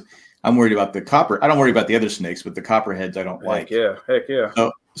 because I'm worried about the copper, I don't worry about the other snakes, but the copperheads I don't like. Heck yeah.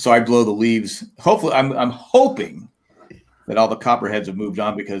 So I blow the leaves. Hopefully, I'm hoping that all the copperheads have moved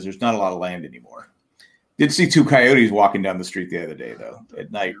on because there's not a lot of land anymore. Did see 2 coyotes walking down the street the other day, though.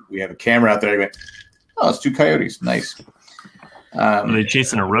 At night, we have a camera out there. I went, "Oh, it's 2 coyotes. Nice." Are they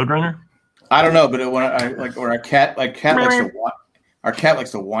chasing a roadrunner? I don't know, but when our cat likes to whine. Our cat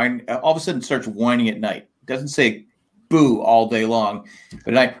likes to whine. All of a sudden, starts whining at night. Doesn't say boo all day long,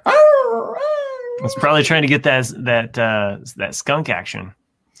 but at night. It's probably trying to get that skunk action.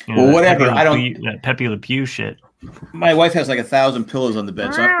 Well, whatever. I don't. That Pepe Le Pew shit. My wife has 1,000 pillows on the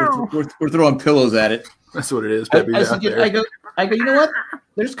bed, so we're throwing pillows at it. That's what it is. Pepe I go. You know what?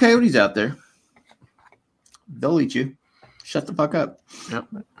 There's coyotes out there. They'll eat you. Shut the fuck up. Yep.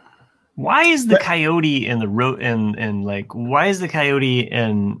 Why is the coyote in the road and why is the coyote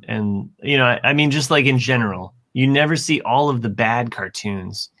and I mean, just in general, you never see all of the bad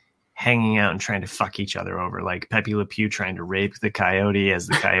cartoons hanging out and trying to fuck each other over, like Pepe Le Pew trying to rape the coyote as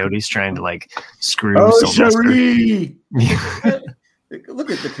the coyote's trying to screw Sylvester.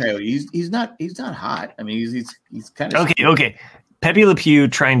 Look at the coyote. He's not hot. I mean, he's kind of okay. Pepe Le Pew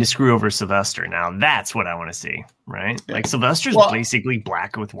trying to screw over Sylvester. Now that's what I want to see, right? Yeah. Sylvester's basically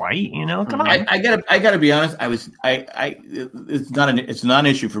black with white. Come on. I gotta be honest. It's not an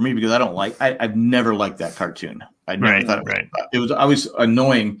issue for me because I've never liked that cartoon. I never thought it was always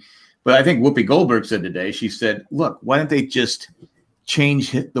annoying. But I think Whoopi Goldberg said today. She said, "Look, why don't they just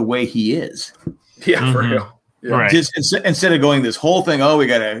change the way he is?" Yeah, for real. Yeah. Right. Just instead of going this whole thing. Oh, we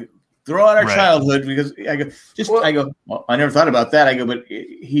gotta throw out our childhood because well, I never thought about that. I go, but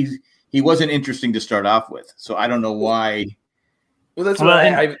he wasn't interesting to start off with, so I don't know why. Well, that's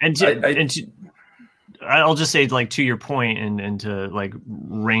I'll just say, to your point, and to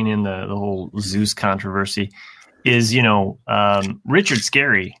rein in the whole Zeus controversy, is Richard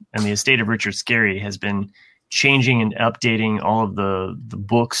Scarry and the estate of Richard Scarry has been changing and updating all of the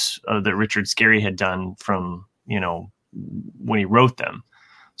books that Richard Scarry had done from when he wrote them.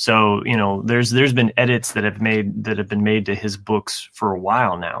 So, there's been edits that have been made to his books for a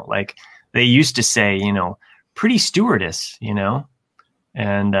while now. They used to say, pretty stewardess, and,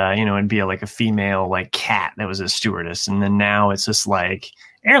 it'd be a female, cat that was a stewardess. And then now it's just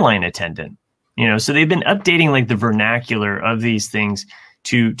airline attendant, so they've been updating the vernacular of these things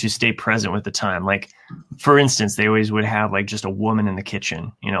to stay present with the time. For instance, they always would have just a woman in the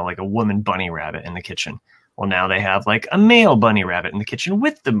kitchen, a woman bunny rabbit in the kitchen. Well, now they have like a male bunny rabbit in the kitchen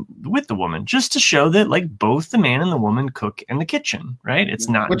with the woman, just to show that like both the man and the woman cook in the kitchen, right? It's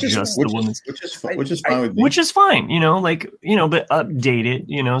not just the woman's, which is fine with me. Which is fine, but update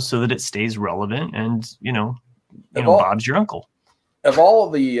it, so that it stays relevant, and Bob's your uncle. Of all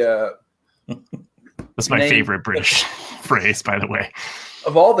of the that's my favorite British phrase, by the way.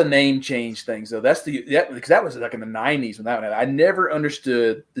 Of all the name change things, though, because that was like in the 90s when that one happened. I never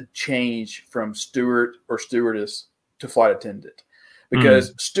understood the change from steward or stewardess to flight attendant,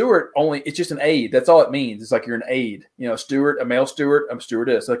 because steward it's just an aide. That's all it means. It's like you're an aide. Steward, a male steward, I'm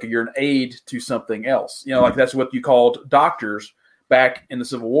stewardess. Like you're an aide to something else. Like that's what you called doctors back in the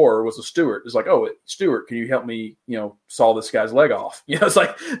Civil War, was a steward. It's like, oh, Stewart, can you help me, saw this guy's leg off? It's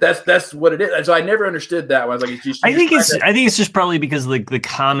like that's what it is. And so I never understood that one. I was like, I think it's just probably because like the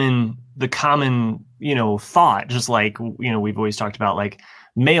common thought, just like we've always talked about, like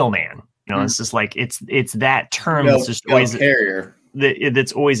mailman. It's just like it's that term that's just always carrier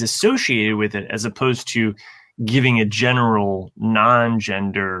that's always associated with it, as opposed to giving a general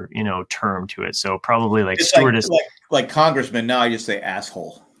non-gender term to it. So probably like stewardess, like congressman. Now I just say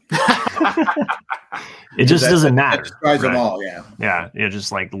asshole. It just doesn't matter. That describes them all. Yeah,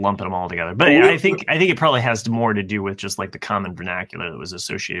 just like lumping them all together. But I think it probably has more to do with just like the common vernacular that was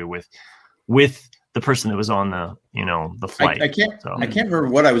associated with the person that was on the the flight. I can't remember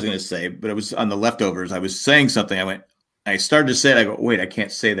what I was going to say, but it was on the leftovers. I was saying something. I started to say it. I go, wait, I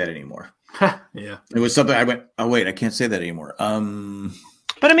can't say that anymore. Yeah, it was something. I went, oh wait, I can't say that anymore.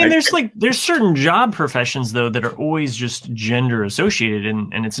 But I mean, there's certain job professions though that are always just gender associated,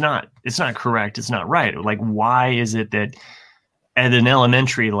 and it's not correct. It's not right. Like, why is it that at an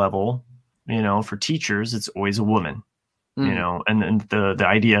elementary level, for teachers, it's always a woman, and the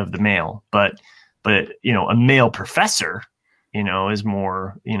idea of the male, but a male professor, is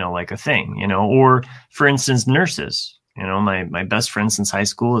more, like a thing, or for instance, nurses. My best friend since high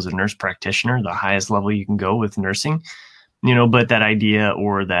school is a nurse practitioner, the highest level you can go with nursing. But that idea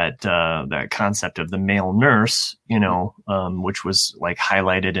or that concept of the male nurse, which was like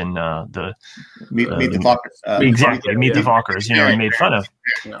highlighted in the Meet the Fockers. Meet the Fockers, and made fun of.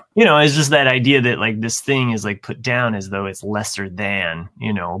 It's just that idea that like this thing is like put down as though it's lesser than,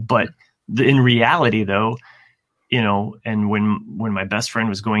 but in reality though, and when my best friend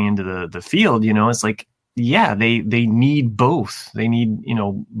was going into the field, it's like, yeah, they need both. They need,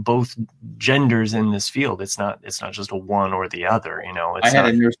 both genders in this field. It's not just a one or the other, I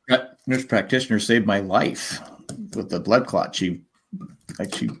had a nurse practitioner save my life with the blood clot. She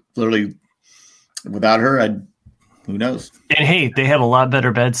literally, without her, who knows? And hey, they have a lot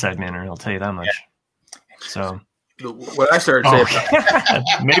better bedside manner, I'll tell you that much. Yeah. So what I started saying,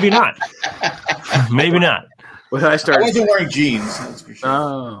 maybe not. I wasn't wearing jeans. That's for sure.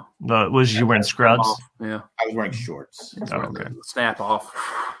 Oh, but was you wearing scrubs? Yeah, I was wearing shorts. Oh, okay. Snap off.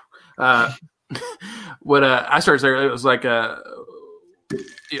 What I started saying, it was like going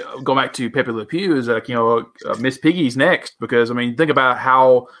back to Pepe Le Pew, is like Miss Piggy's next, because I mean, think about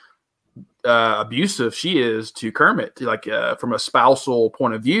how abusive she is to Kermit. Like from a spousal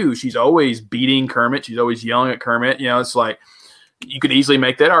point of view, she's always beating Kermit. She's always yelling at Kermit. It's like, you could easily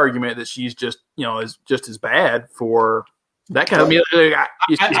make that argument that she's just, is just as bad for that kind of.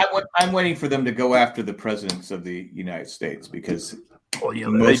 I'm waiting for them to go after the presidents of the United States, because they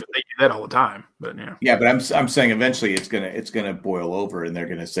do that all the time. But yeah. Yeah, but I'm saying eventually it's gonna boil over, and they're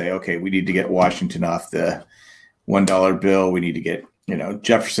gonna say, okay, we need to get Washington off the $1 bill. We need to get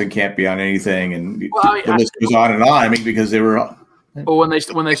Jefferson can't be on anything, and the list goes on and on. I mean, because they were. Well, when they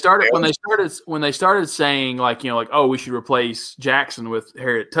started saying oh, we should replace Jackson with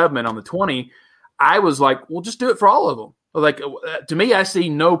Harriet Tubman on the 20, I was like, well, just do it for all of them. Like, to me, I see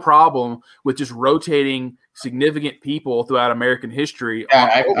no problem with just rotating significant people throughout American history.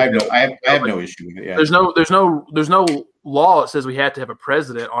 Yeah, I have no issue with it. Yeah. There's no law that says we have to have a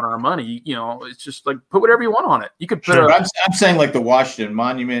president on our money. It's just like, put whatever you want on it. You could put. Sure, I'm saying like the Washington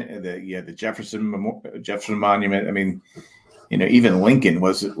Monument, the Jefferson Monument. I mean. Even Lincoln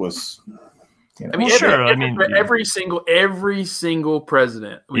was. I mean, every single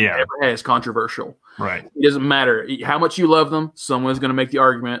president we've ever had is controversial. Right. It doesn't matter how much you love them. Someone's going to make the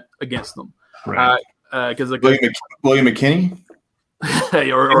argument against them. Right. Because William McKinney.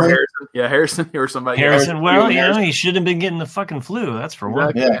 or Harrison. Yeah, Harrison or somebody. Harrison. Well, he shouldn't have been getting the fucking flu. That's for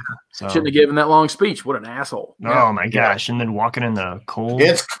one. Yeah. So. Shouldn't have given that long speech. What an asshole. Oh my gosh! And then walking in the cold.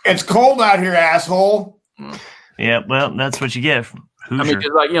 It's cold out here, asshole. Yeah, well, that's what you get. Hoosier. I mean,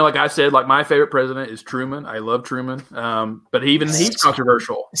 just like I said, like my favorite president is Truman. I love Truman, but he's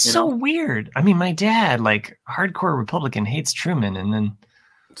controversial. It's so weird. I mean, my dad, like hardcore Republican, hates Truman, and then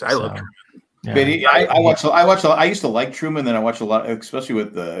I love Truman. Yeah. But I used to like Truman. Then I watched a lot, especially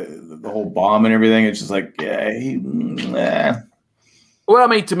with the whole bomb and everything. It's just like, Well, I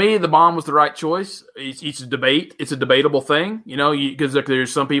mean, to me, the bomb was the right choice. It's a debate. It's a debatable thing, because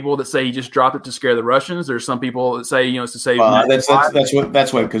there's some people that say he just dropped it to scare the Russians. There's some people that say, it's to save.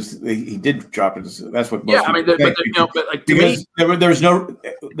 That's what because he did drop it. That's what. Yeah, I mean, the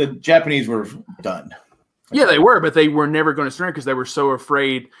Japanese were done. Yeah, they were, but they were never going to surrender because they were so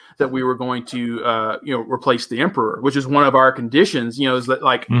afraid that we were going to, replace the emperor, which is one of our conditions. Is that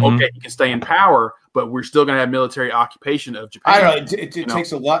okay, you can stay in power, but we're still going to have military occupation of Japan. I don't know. It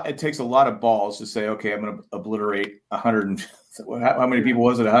takes a lot. It takes a lot of balls to say, okay, I'm going to obliterate 100. How many people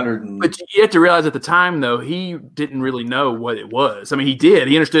was it? 100. But you have to realize at the time, though, he didn't really know what it was. I mean, he did.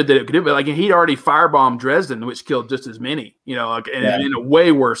 He understood that it could do, but he'd already firebombed Dresden, which killed just as many. In a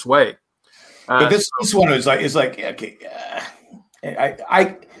way worse way. But this one is like okay.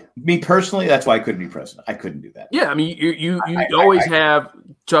 Me personally, that's why I couldn't be president. I couldn't do that. Yeah, I mean, you always have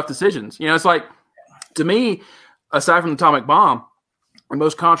tough decisions. It's like, to me, aside from the atomic bomb, the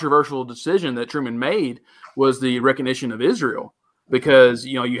most controversial decision that Truman made was the recognition of Israel, because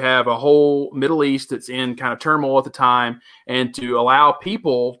you have a whole Middle East that's in kind of turmoil at the time, and to allow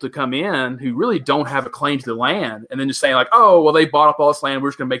people to come in who really don't have a claim to the land, and then just saying oh, well, they bought up all this land,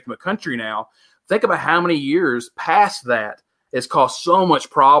 we're just going to make them a country now. Think about how many years past that it's caused so much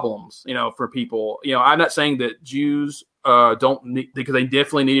problems, for people. I'm not saying that Jews don't need, because they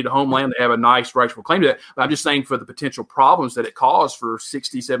definitely needed a homeland. They have a nice rightful claim to that. But I'm just saying for the potential problems that it caused for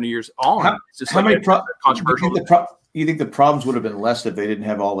 60, 70 years on. It's just controversial. You think the problems would have been less if they didn't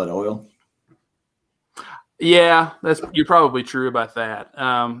have all that oil? Yeah, you're probably true about that.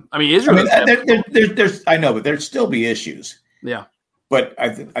 I mean, Israel. I know, but there'd still be issues. Yeah. But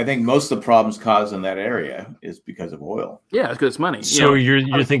I think most of the problems caused in that area is because of oil. Yeah, it's because it's money. So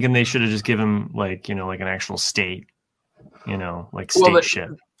you're thinking they should have just given like an actual state,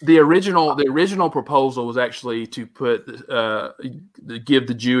 stateship. The original proposal was actually to give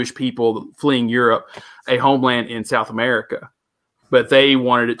the Jewish people fleeing Europe a homeland in South America, but they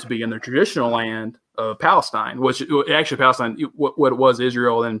wanted it to be in their traditional land of Palestine, which actually Palestine, what it was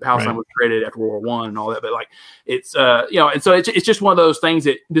Israel, and Palestine was created after World War I and all that. But it's and so it's just one of those things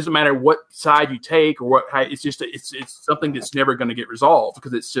that doesn't matter what side you take or it's something that's never going to get resolved,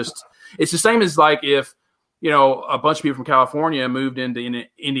 because it's the same as if a bunch of people from California moved into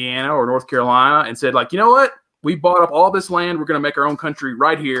Indiana or North Carolina and said you know what, we bought up all this land, we're going to make our own country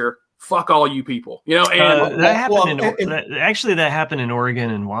right here. Fuck all you people, And that happened. That happened in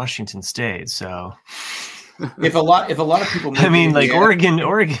Oregon and Washington State. So, if a lot of people, Oregon,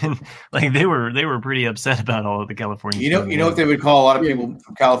 they were pretty upset about all of the California. You know what they would call a lot of people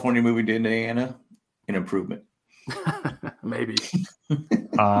from California moving to Indiana? An improvement. Maybe.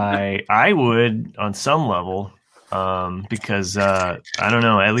 I would on some level. Because I don't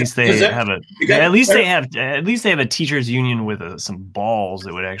know. At least they have a teachers union with some balls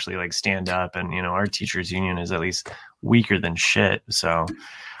that would actually stand up. And our teachers union is at least weaker than shit. So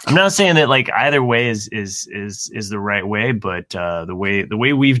I'm not saying that either way is the right way, but the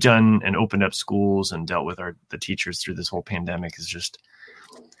way we've done and opened up schools and dealt with the teachers through this whole pandemic is just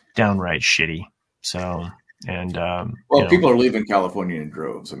downright shitty. So people are leaving California in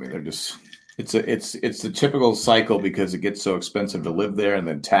droves. I mean, they're just. It's the typical cycle because it gets so expensive to live there, and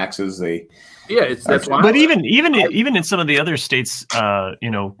then taxes. That's why. But even in some of the other states,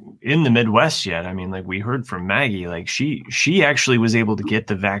 in the Midwest yet. I mean, we heard from Maggie, she actually was able to get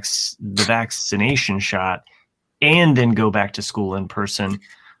the vaccination shot and then go back to school in person.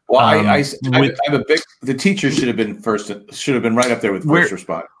 Well, the teachers should have been right up there with first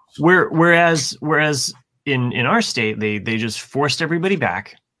responders. Whereas in our state, they just forced everybody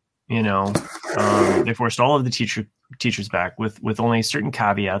back. They forced all of the teachers back with only certain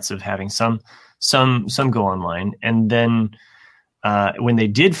caveats of having some go online. And then when they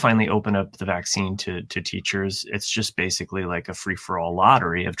did finally open up the vaccine to teachers, it's just basically like a free for all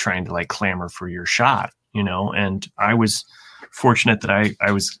lottery of trying to clamor for your shot, and I was fortunate that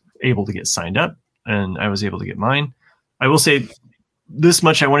I was able to get signed up and I was able to get mine. I will say this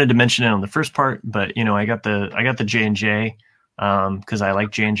much. I wanted to mention it on the first part, but I got the J&J. Because I like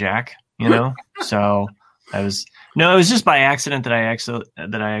Jane Jack, so it was just by accident that I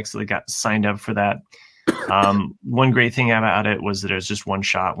actually got signed up for that. One great thing about it was that it was just one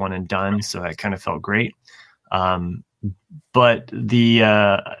shot, one and done. So that kind of felt great. But the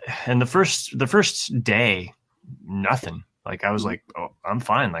first day, nothing. I was oh, I'm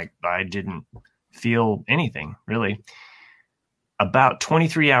fine. I didn't feel anything really. About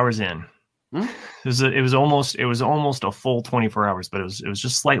 23 hours in. It was almost a full 24 hours, but it was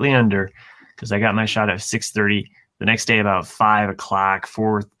just slightly under. because I got my shot at 6:30. The next day about 5 o'clock,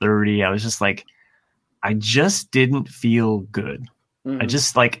 4:30, I was just like, I just didn't feel good. I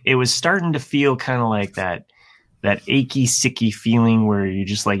just like, it was starting to feel kind of like that achy, sicky feeling where you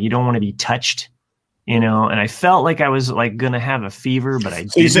just like, you don't want to be touched, and I felt like I was like going to have a fever, but I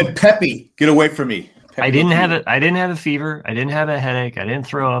didn't. So you said, Peppy, get away from me. Peppy, I didn't have it. I didn't have a fever. I didn't have a headache. I didn't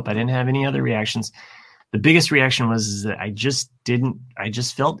throw up. I didn't have any other reactions. The biggest reaction was that I just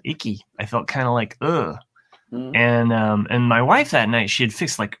felt icky. I felt kind of like, ugh. And my wife that night, she had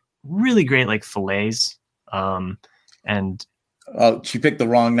fixed like really great like fillets. And she picked the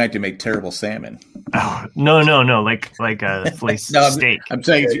wrong night to make terrible salmon. Oh, no, like a fillet steak. I'm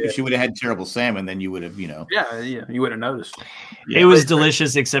saying if she would have had terrible salmon, then you would have, Yeah, you would have noticed. It was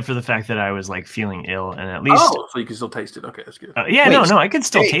delicious, except for the fact that I was like feeling ill, and at least so you can still taste it. Okay, that's good. I could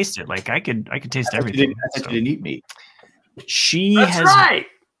still taste it. Like I could taste everything. I thought you didn't eat meat. She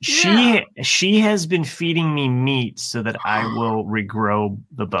has been feeding me meat so that I will regrow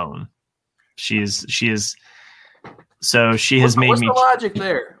the bone. She has made me. What's the logic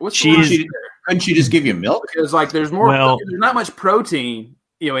there? Couldn't she just give you milk? Because like there's not much protein,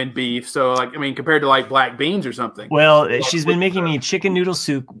 in beef. So like, I mean, compared to like black beans or something. Well, she's been making me chicken noodle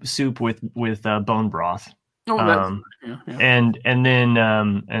soup with bone broth. And then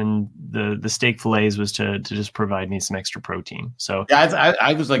the steak fillets was to just provide me some extra protein. So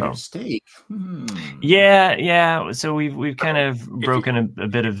I was like, steak. Yeah. So we've kind of broken a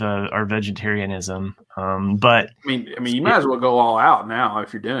bit of our vegetarianism. But I mean, you might as well go all out now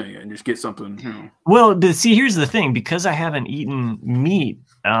if you're doing it and just get something. Well, but see, here's the thing: because I haven't eaten meat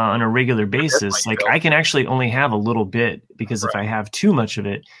on a regular basis, like I can actually only have a little bit, because if I have too much of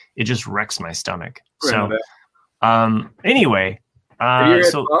it, it just wrecks my stomach. So, anyway,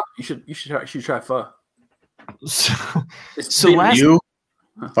 so you should try pho. So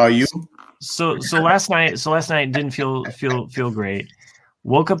last night didn't feel great.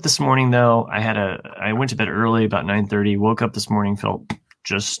 Woke up this morning though. I went to bed early, about 9:30. Woke up this morning, felt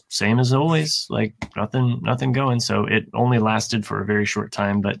just same as always, like nothing going. So it only lasted for a very short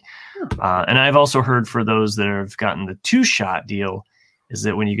time, but and I've also heard for those that have gotten the 2-shot deal, is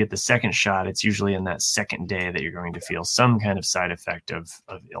that when you get the second shot, it's usually in that second day that you're going to feel some kind of side effect of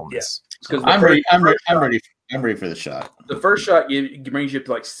illness. Yeah. So I'm ready for the shot. The first shot brings you up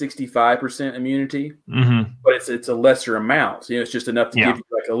to like 65% immunity, but it's a lesser amount. So, it's just enough to give you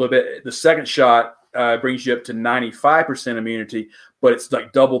like a little bit. The second shot brings you up to 95% immunity, but it's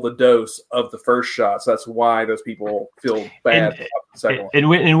like double the dose of the first shot. So that's why those people feel bad. And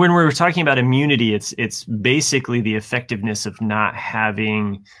when we're talking about immunity, it's basically the effectiveness of not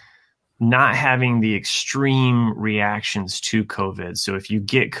having the extreme reactions to COVID. So if you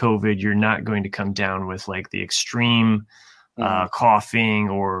get COVID, you're not going to come down with like the extreme coughing,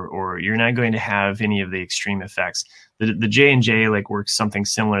 or you're not going to have any of the extreme effects. The J&J like works something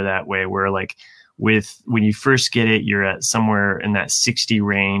similar that way, where like when you first get it, you're at somewhere in that 60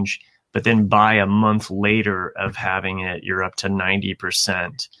 range, but then by a month later of having it, you're up to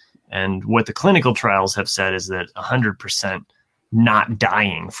 90%. And what the clinical trials have said is that 100% not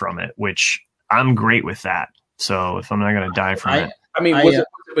dying from it, which I'm great with that. So if I'm not going to die from it. I mean, was it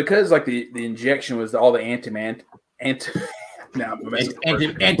because like the injection was all the antimantium,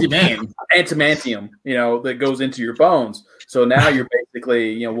 that goes into your bones. So now you're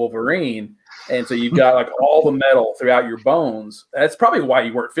basically, Wolverine. And so you've got like all the metal throughout your bones. That's probably why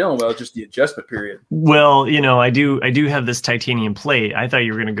you weren't feeling well, just the adjustment period. Well, I do have this titanium plate. I thought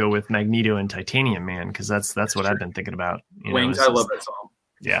you were going to go with Magneto and Titanium Man, because that's what I've been thinking about. Wings, I love that song.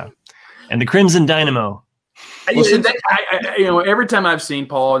 Yeah, and the Crimson Dynamo. Every time I've seen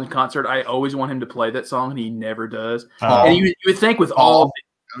Paul in concert, I always want him to play that song, and he never does. And you would think with all,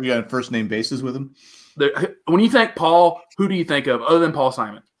 we got a first name basis with him. When you think Paul, who do you think of other than Paul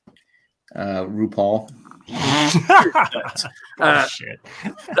Simon? RuPaul. Shit.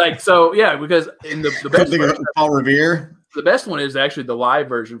 Because in the best version, Paul Revere. The best one is actually the live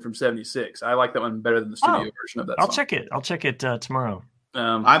version from '76. I like that one better than the studio version of that. I'll check it tomorrow.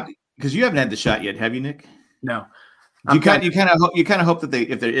 Because you haven't had the shot yet, have you, Nick? No. You kind of hope that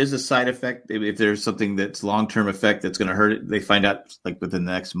if there is a side effect, if there's something that's long-term effect that's going to hurt it, they find out like within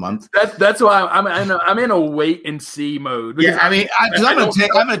the next month. That's why I'm in a wait and see mode. Yeah, I mean, whenever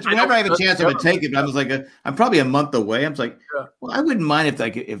I have a chance, I'm going to take it. But I was like, I'm probably a month away. I'm like, well, I wouldn't mind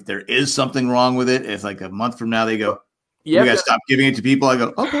if there is something wrong with it. If like a month from now they go, we got to stop giving it to people. I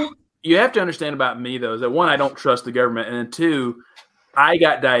go, okay. You have to understand about me though, is that one, I don't trust the government, and then two, I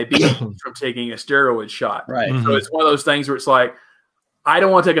got diabetes from taking a steroid shot. Right. So it's one of those things where it's like, I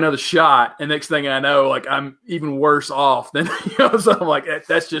don't want to take another shot. And next thing I know, like I'm even worse off than, so I'm like,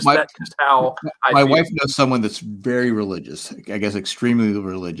 that's just how my wife knows someone that's very religious, I guess, extremely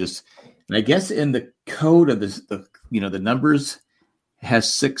religious. And I guess in the code of the numbers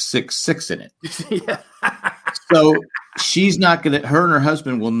has 666 in it. Yeah. So she's not going to, her and her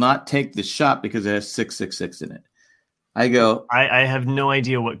husband will not take the shot because it has 666 in it. I go, I have no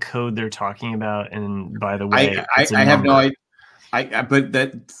idea what code they're talking about. And by the way, I have no idea.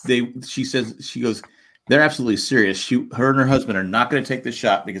 She goes, they're absolutely serious. Her and her husband are not going to take the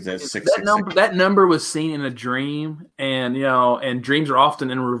shot because that's 666. That number was seen in a dream, and and dreams are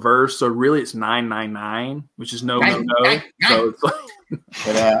often in reverse. So really, it's 999, which is no. So it's like,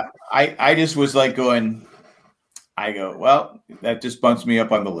 but I just was like going. I go, well, that just bumps me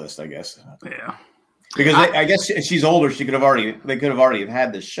up on the list, I guess. Yeah, because I guess she's older. They could have already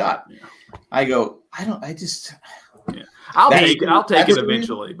had this shot. Yeah. I go, Yeah. I'll take it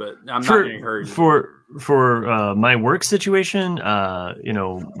eventually, but I'm not going to hurry. For my work situation,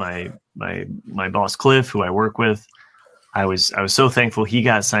 my boss Cliff, who I work with, I was so thankful he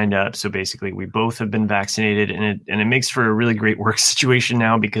got signed up. So basically, we both have been vaccinated, and it makes for a really great work situation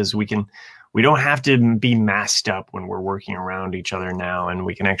now because we don't have to be masked up when we're working around each other now, and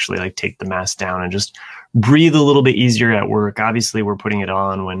we can actually like take the mask down and just breathe a little bit easier at work. Obviously, we're putting it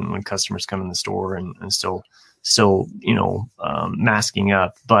on when customers come in the store and still masking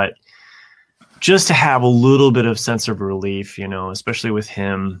up, but just to have a little bit of sense of relief, especially with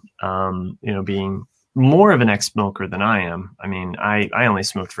him, being more of an ex-smoker than I am. I mean, I only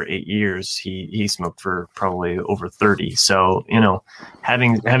smoked for 8 years. He smoked for probably over 30. So,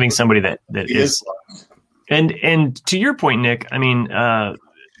 having somebody that is, and to your point, Nick, I mean, and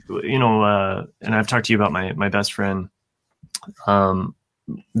I've talked to you about my best friend,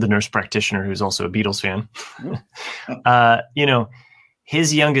 the nurse practitioner who's also a Beatles fan.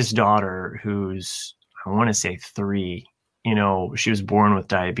 His youngest daughter, who's, I want to say 3, she was born with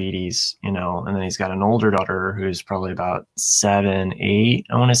diabetes, and then he's got an older daughter who's probably about 7, 8,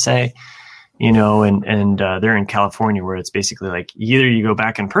 I want to say, and they're in California where it's basically like either you go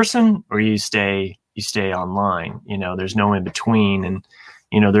back in person or you stay online, there's no in between. And,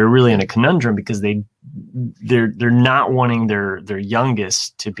 they're really in a conundrum because they're not wanting their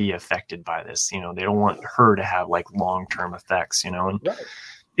youngest to be affected by this. They don't want her to have like long-term effects, and right.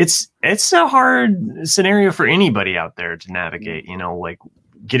 It's a hard scenario for anybody out there to navigate, like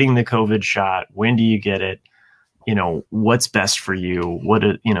getting the COVID shot. When do you get it? What's best for you?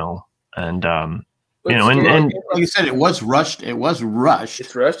 And like you said, it was rushed. It's rushed.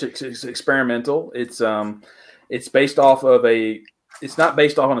 It's experimental. It's based off of it's not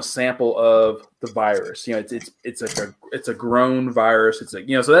based off on a sample of the virus. It's a grown virus. It's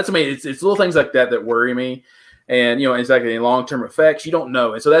so that's, it's little things like that worry me. And, exactly, long-term effects, you don't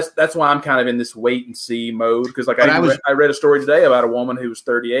know. And so that's why I'm kind of in this wait and see mode. Because I read a story today about a woman who was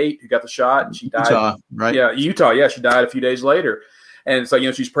 38 who got the shot and she died. Utah, right? Yeah, Utah. Yeah, she died a few days later. And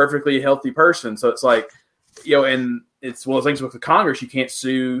so, she's perfectly a healthy person. So it's like, and it's one of the things with the Congress, you can't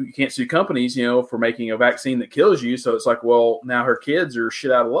sue companies, for making a vaccine that kills you. So it's like, well, now her kids are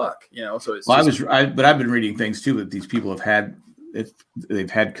shit out of luck, So it's but I've been reading things too that these people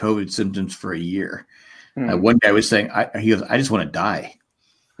they've had COVID symptoms for a year. One guy was saying, he goes, I just want to die.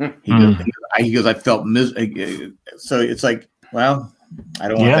 He goes, I felt miserable. So it's like, well, I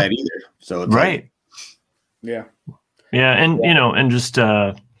don't want that either. So it's right. Yeah. Yeah. And, and just,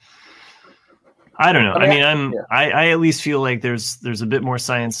 I don't know. I at least feel like there's a bit more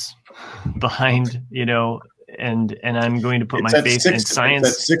science behind, and I'm going to put my faith in science.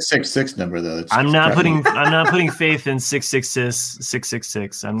 That 666 number though. I'm not putting faith in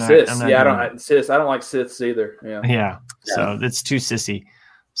 666. I'm not. Cis. I don't like Siths either. Yeah. So that's too sissy.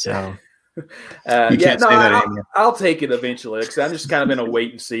 So you can't say that anymore. I'll take it eventually because I'm just kind of in a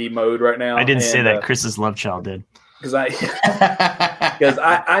wait and see mode right now. I didn't say that. Chris's love child did. Because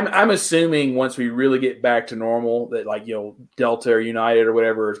I'm assuming once we really get back to normal that Delta or United or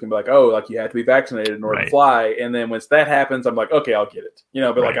whatever is gonna be like, oh, like you have to be vaccinated in order to fly, and then once that happens, I'm like, okay, I'll get it,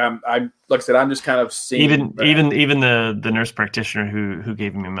 but like I'm like I said, I'm just kind of seeing even the nurse practitioner who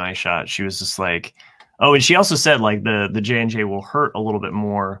gave me my shot, she was just like, oh, and she also said like the J&J will hurt a little bit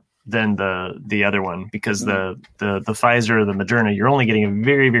more than the other one because the Pfizer or the Moderna, you're only getting a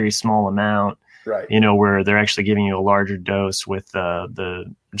very, very small amount. Right. Where they're actually giving you a larger dose with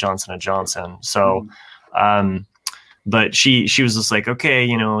the Johnson & Johnson. So, but she was just like, okay,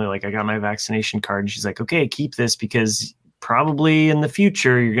 like I got my vaccination card, and she's like, okay, keep this because probably in the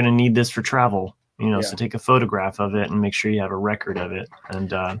future you're going to need this for travel. So take a photograph of it and make sure you have a record of it.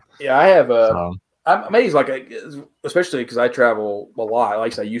 And I have I'm amazed, especially because I travel a lot,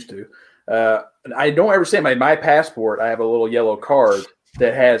 like I used to. I don't ever say my passport. I have a little yellow card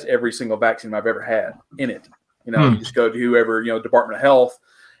that has every single vaccine I've ever had in it. You just go to whoever, Department of Health,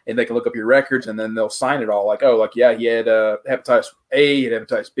 and they can look up your records, and then they'll sign it all. Yeah, he had hepatitis A, he had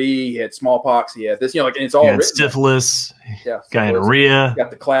hepatitis B, he had smallpox, he had this, and it's all written. Syphilis, yeah, gonorrhea, got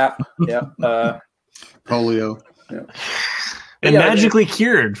the clap, yeah, polio, yeah. And magically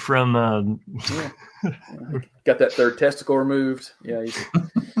cured from. Got that third testicle removed. Yeah, he's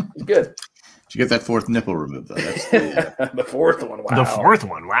good. Did you get that fourth nipple removed, though? That's the fourth one. Wow. The fourth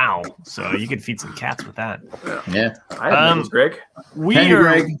one. Wow. So you could feed some cats with that. Yeah. Greg.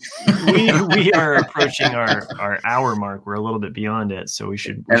 We are approaching our hour mark. We're a little bit beyond it, so we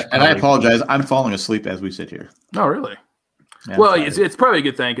should and I apologize. I'm falling asleep as we sit here. Oh, really? Yeah, well, it's probably a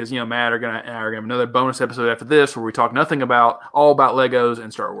good thing because Matt are gonna have another bonus episode after this where we talk all about Legos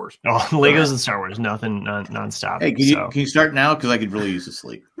and Star Wars. Oh, Legos and Star Wars, nothing nonstop. Hey, can you start now? Because I could really use the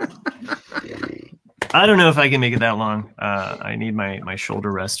sleep. I don't know if I can make it that long. I need my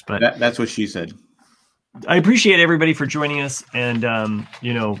shoulder rest, but that's what she said. I appreciate everybody for joining us, and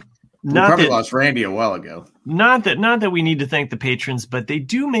we probably lost Randy a while ago. Not that we need to thank the patrons, but they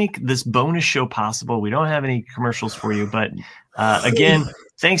do make this bonus show possible. We don't have any commercials for you, but again,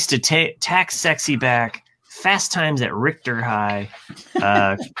 thanks to Tax Sexy Back, Fast Times at Richter High,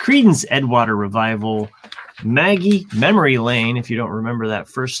 Creedence Edgewater Revival, Maggie Memory Lane, if you don't remember that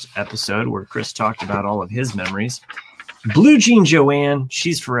first episode where Chris talked about all of his memories, Blue Jean Joanne,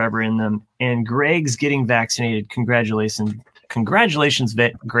 she's forever in them, and Greg's getting vaccinated. Congratulations,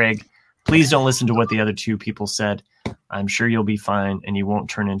 Greg. Please don't listen to what the other two people said. I'm sure you'll be fine, and you won't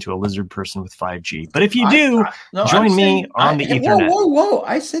turn into a lizard person with 5G. But if you do, join me on the Ethernet. Whoa.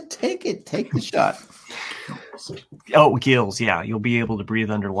 I said take it. Take the shot. Oh, gills. Yeah, you'll be able to breathe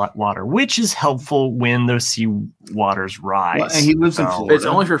underwater, which is helpful when those sea waters rise. Well, and he lives in Florida. It's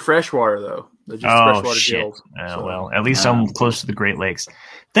only for fresh water, though. Just freshwater gills. Well, at least I'm close to the Great Lakes.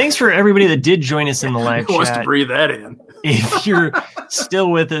 Thanks for everybody that did join us in the live chat. Who wants to breathe that in? If you're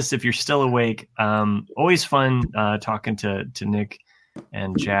still with us, if you're still awake, always fun talking to Nick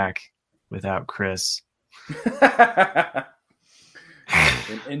and Jack without Chris.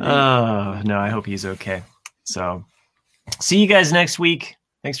 No, I hope he's okay. So see you guys next week.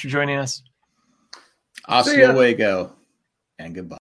 Thanks for joining us. Hasta luego and goodbye.